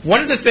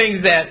 One of the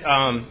things that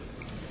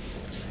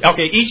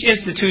each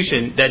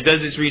institution that does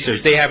this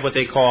research, they have what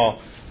they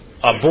call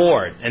a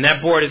board, and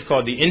that board is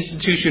called the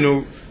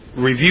Institutional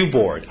Review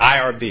Board,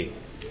 IRB.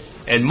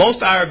 And most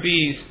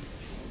IRBs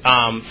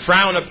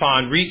frown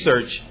upon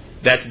research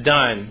that's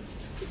done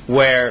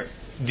where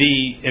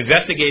the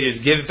investigators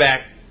give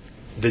back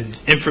the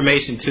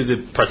information to the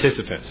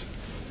participants,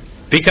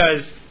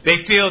 because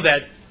they feel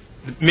that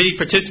many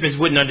participants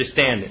wouldn't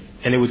understand it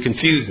and it would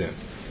confuse them.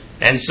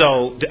 And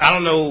so I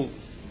don't know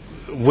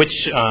which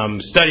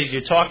studies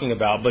you're talking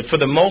about, but for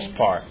the most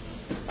part,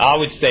 I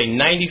would say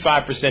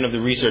 95% of the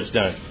research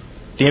done,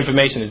 the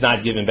information is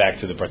not given back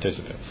to the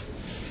participants.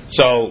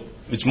 So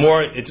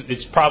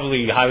it's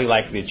probably highly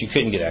likely that you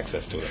couldn't get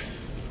access to it.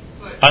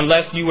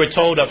 Unless you were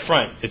told up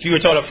front. If you were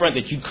told up front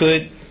that you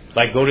could,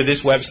 like, go to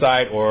this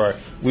website, or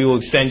we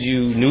will send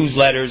you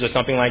newsletters or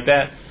something like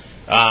that,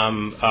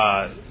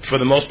 for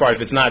the most part,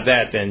 if it's not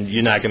that, then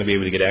you're not going to be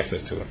able to get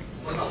access to it.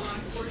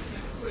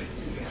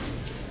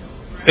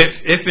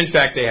 If in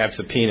fact they have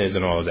subpoenas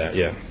and all of that,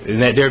 yeah.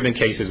 And there have been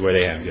cases where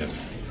they have, yes.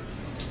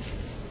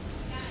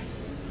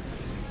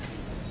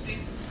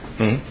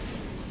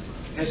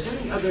 Mm-hmm. Has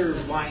any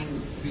other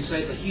line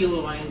besides the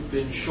HeLa line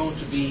been shown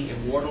to be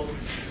immortal?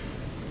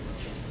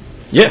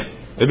 Yeah.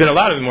 There have been a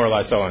lot of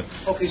immortalized cell lines.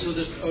 Okay, so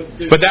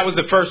there's but that was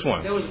the first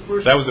one. That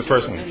was the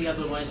first one. Any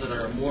other lines that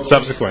are immortal?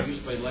 Subsequent.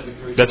 Used by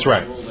laboratories? That's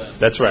right.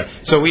 That's right.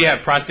 So we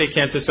have prostate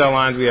cancer cell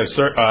lines. We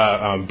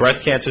have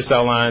breast cancer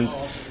cell lines.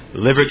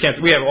 Liver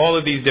cancer. We have all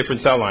of these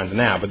different cell lines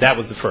now, but that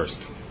was the first.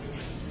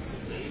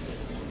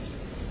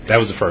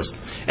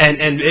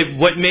 And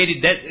what made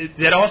it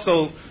that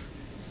also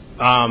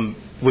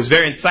was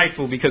very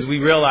insightful, because we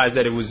realized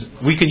that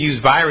we could use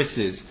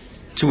viruses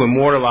to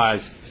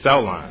immortalize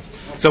cell lines.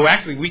 So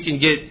actually, we can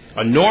get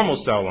a normal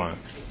cell line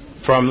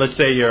from, let's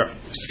say, your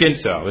skin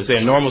cell. Let's say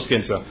a normal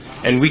skin cell,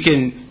 and we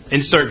can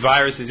insert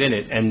viruses in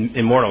it and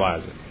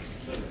immortalize it.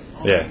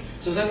 Yeah.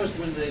 So that was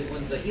when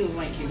the HeLa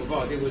line came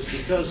about. It was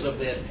because of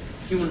that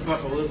human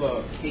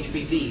papilloma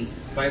HPV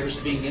virus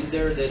being in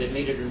there that it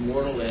made it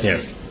immortal, and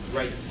yes.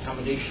 Right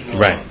combination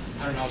of I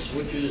don't know,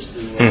 switches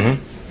to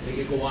they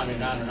could go on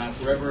and on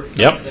forever.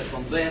 Yep. That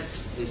from that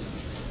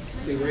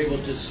they were able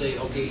to say,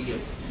 okay, you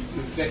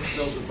infect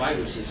cells with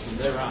viruses from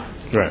there on.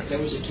 Right. That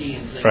was the key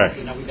in saying, right.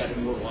 Okay, now we got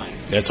immortal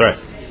lines. That's right.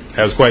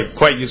 That was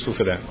quite useful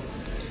for that.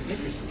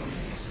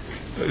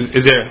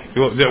 Is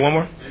there one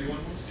more?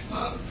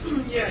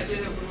 Yeah, I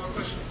did have one more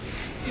question.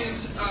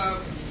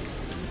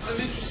 I'm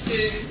interested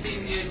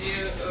in the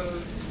idea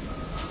of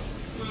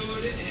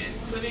food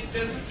and clinic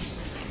deserts.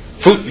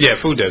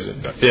 Food desert.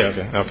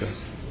 Yeah, okay.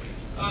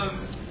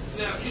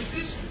 Now, is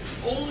this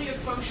only a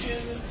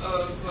function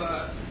of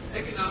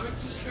economic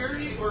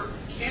disparity, or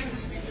can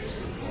this be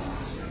physical?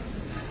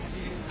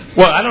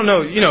 Well, I don't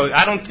know.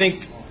 I don't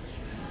think.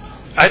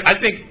 I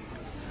think.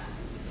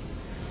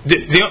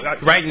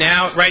 Right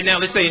now,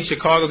 let's say in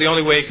Chicago, the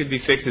only way it could be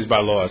fixed is by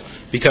laws,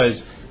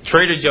 because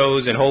Trader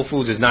Joe's and Whole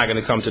Foods is not going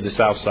to come to the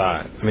South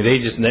Side. I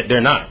mean,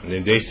 they're not.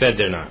 They said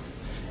they're not,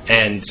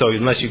 and so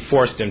unless you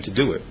force them to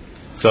do it,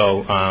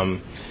 So,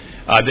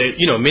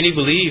 many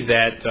believe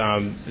that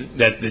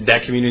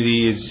that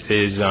community is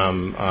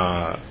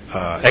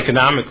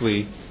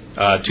economically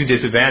too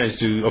disadvantaged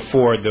to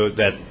afford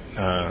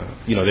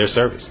their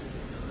service.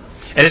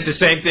 And it's the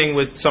same thing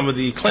with some of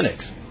the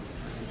clinics.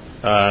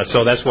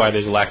 So that's why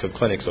there's a lack of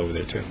clinics over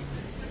there too.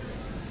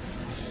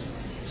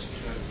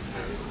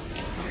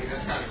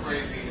 That's kind of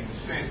crazy in a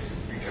sense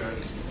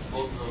because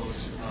both of those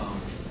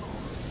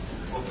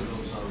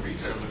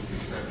retailers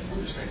accept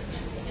food stamps.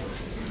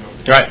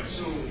 Right.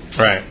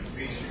 Right.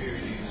 These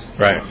communities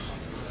right.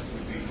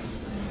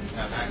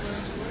 Have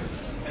access to it.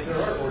 And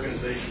there are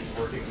organizations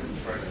working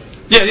to try to.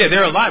 Yeah,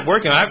 there are a lot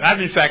working. I've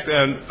in fact,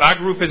 our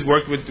group has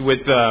worked with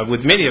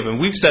many of them.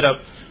 We've set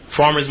up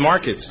farmers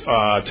markets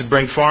to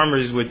bring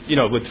farmers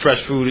with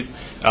fresh food,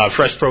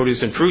 fresh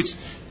produce and fruits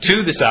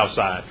to the South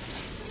Side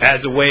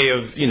as a way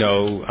of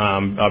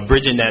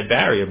bridging that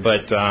barrier.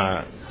 But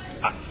I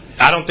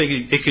don't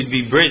think it could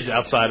be bridged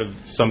outside of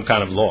some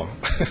kind of law.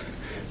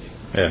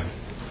 Yeah.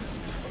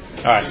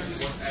 All right. I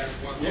just want to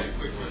ask one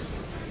quick question.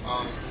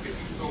 If you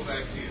go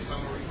back to your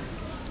summary.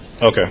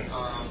 Okay.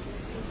 All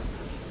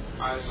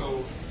right.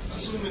 So,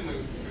 assuming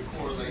the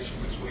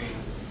correlation between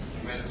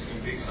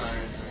medicine, big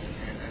science,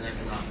 and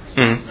economics,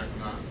 Mm-hmm.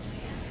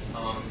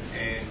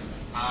 and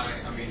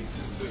I mean,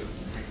 just to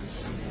make a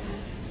simple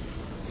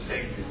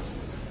statement,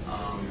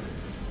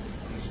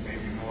 this may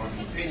be more of an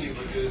opinion,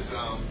 but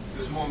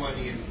there's more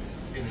money in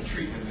the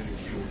treatment than the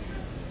cure.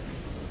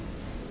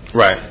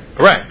 Right.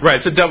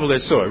 It's a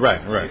double-edged sword.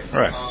 Right.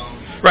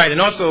 Right.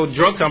 And also,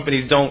 drug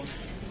companies don't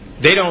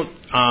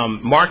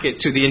market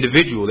to the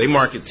individual. They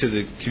market to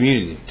the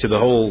community, to the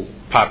whole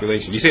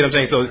population. You see what I'm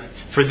saying? So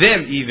for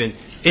them, even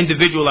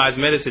individualized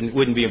medicine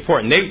wouldn't be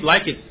important. They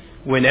like it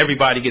when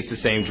everybody gets the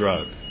same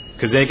drug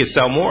because then they can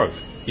sell more of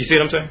it. You see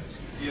what I'm saying?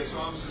 Yeah. So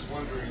I was just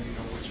wondering,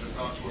 what your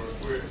thoughts were.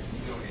 Where, I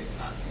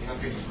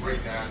think it's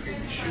great that I think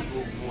we should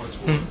move more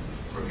toward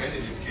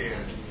preventative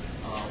care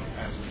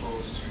as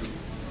opposed to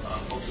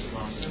focusing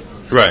on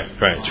symptoms. Right.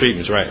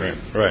 Treatments. Right. But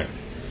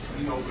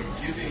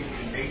given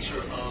the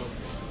nature of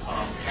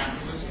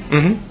capitalism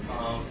and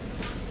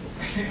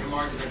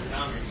market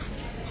economics,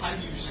 how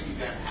do you see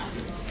that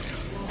happening?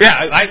 Yeah,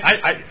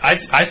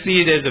 I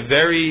see it as a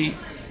very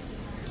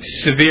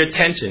severe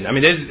tension. I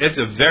mean, there's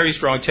a very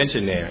strong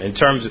tension there in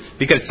terms of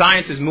because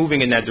science is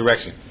moving in that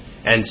direction,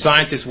 and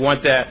scientists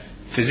want that,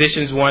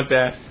 physicians want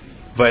that,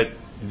 but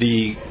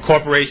the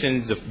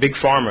corporations, the big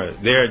pharma,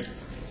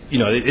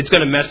 it's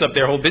going to mess up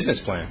their whole business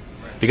plan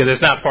because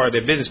it's not part of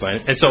their business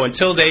plan. And so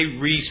until they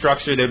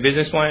restructure their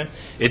business plan,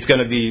 it's going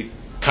to be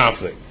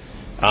conflict.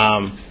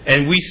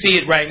 And we see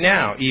it right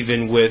now,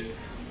 even with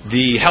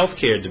the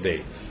healthcare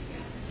debates.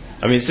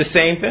 I mean, it's the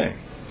same thing.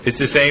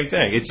 It's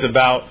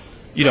about,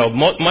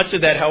 much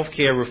of that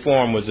healthcare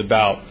reform was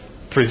about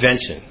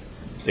prevention.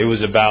 It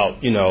was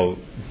about,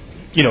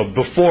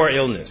 before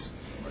illness.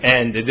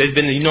 And there's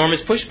been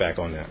enormous pushback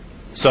on that.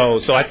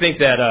 So I think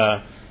that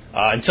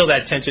until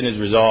that tension is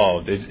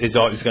resolved, it's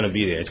going to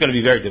be there. It's going to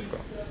be very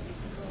difficult.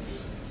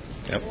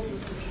 Yep.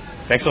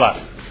 Thanks a lot.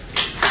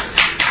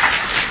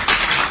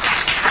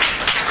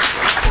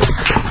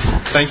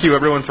 Thank you,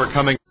 everyone, for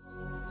coming.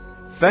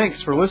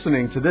 Thanks for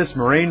listening to this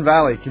Moraine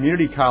Valley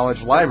Community College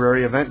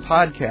Library event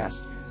podcast.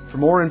 For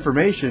more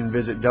information,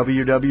 visit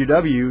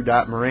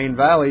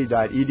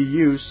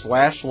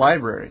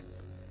www.morainevalley.edu/library.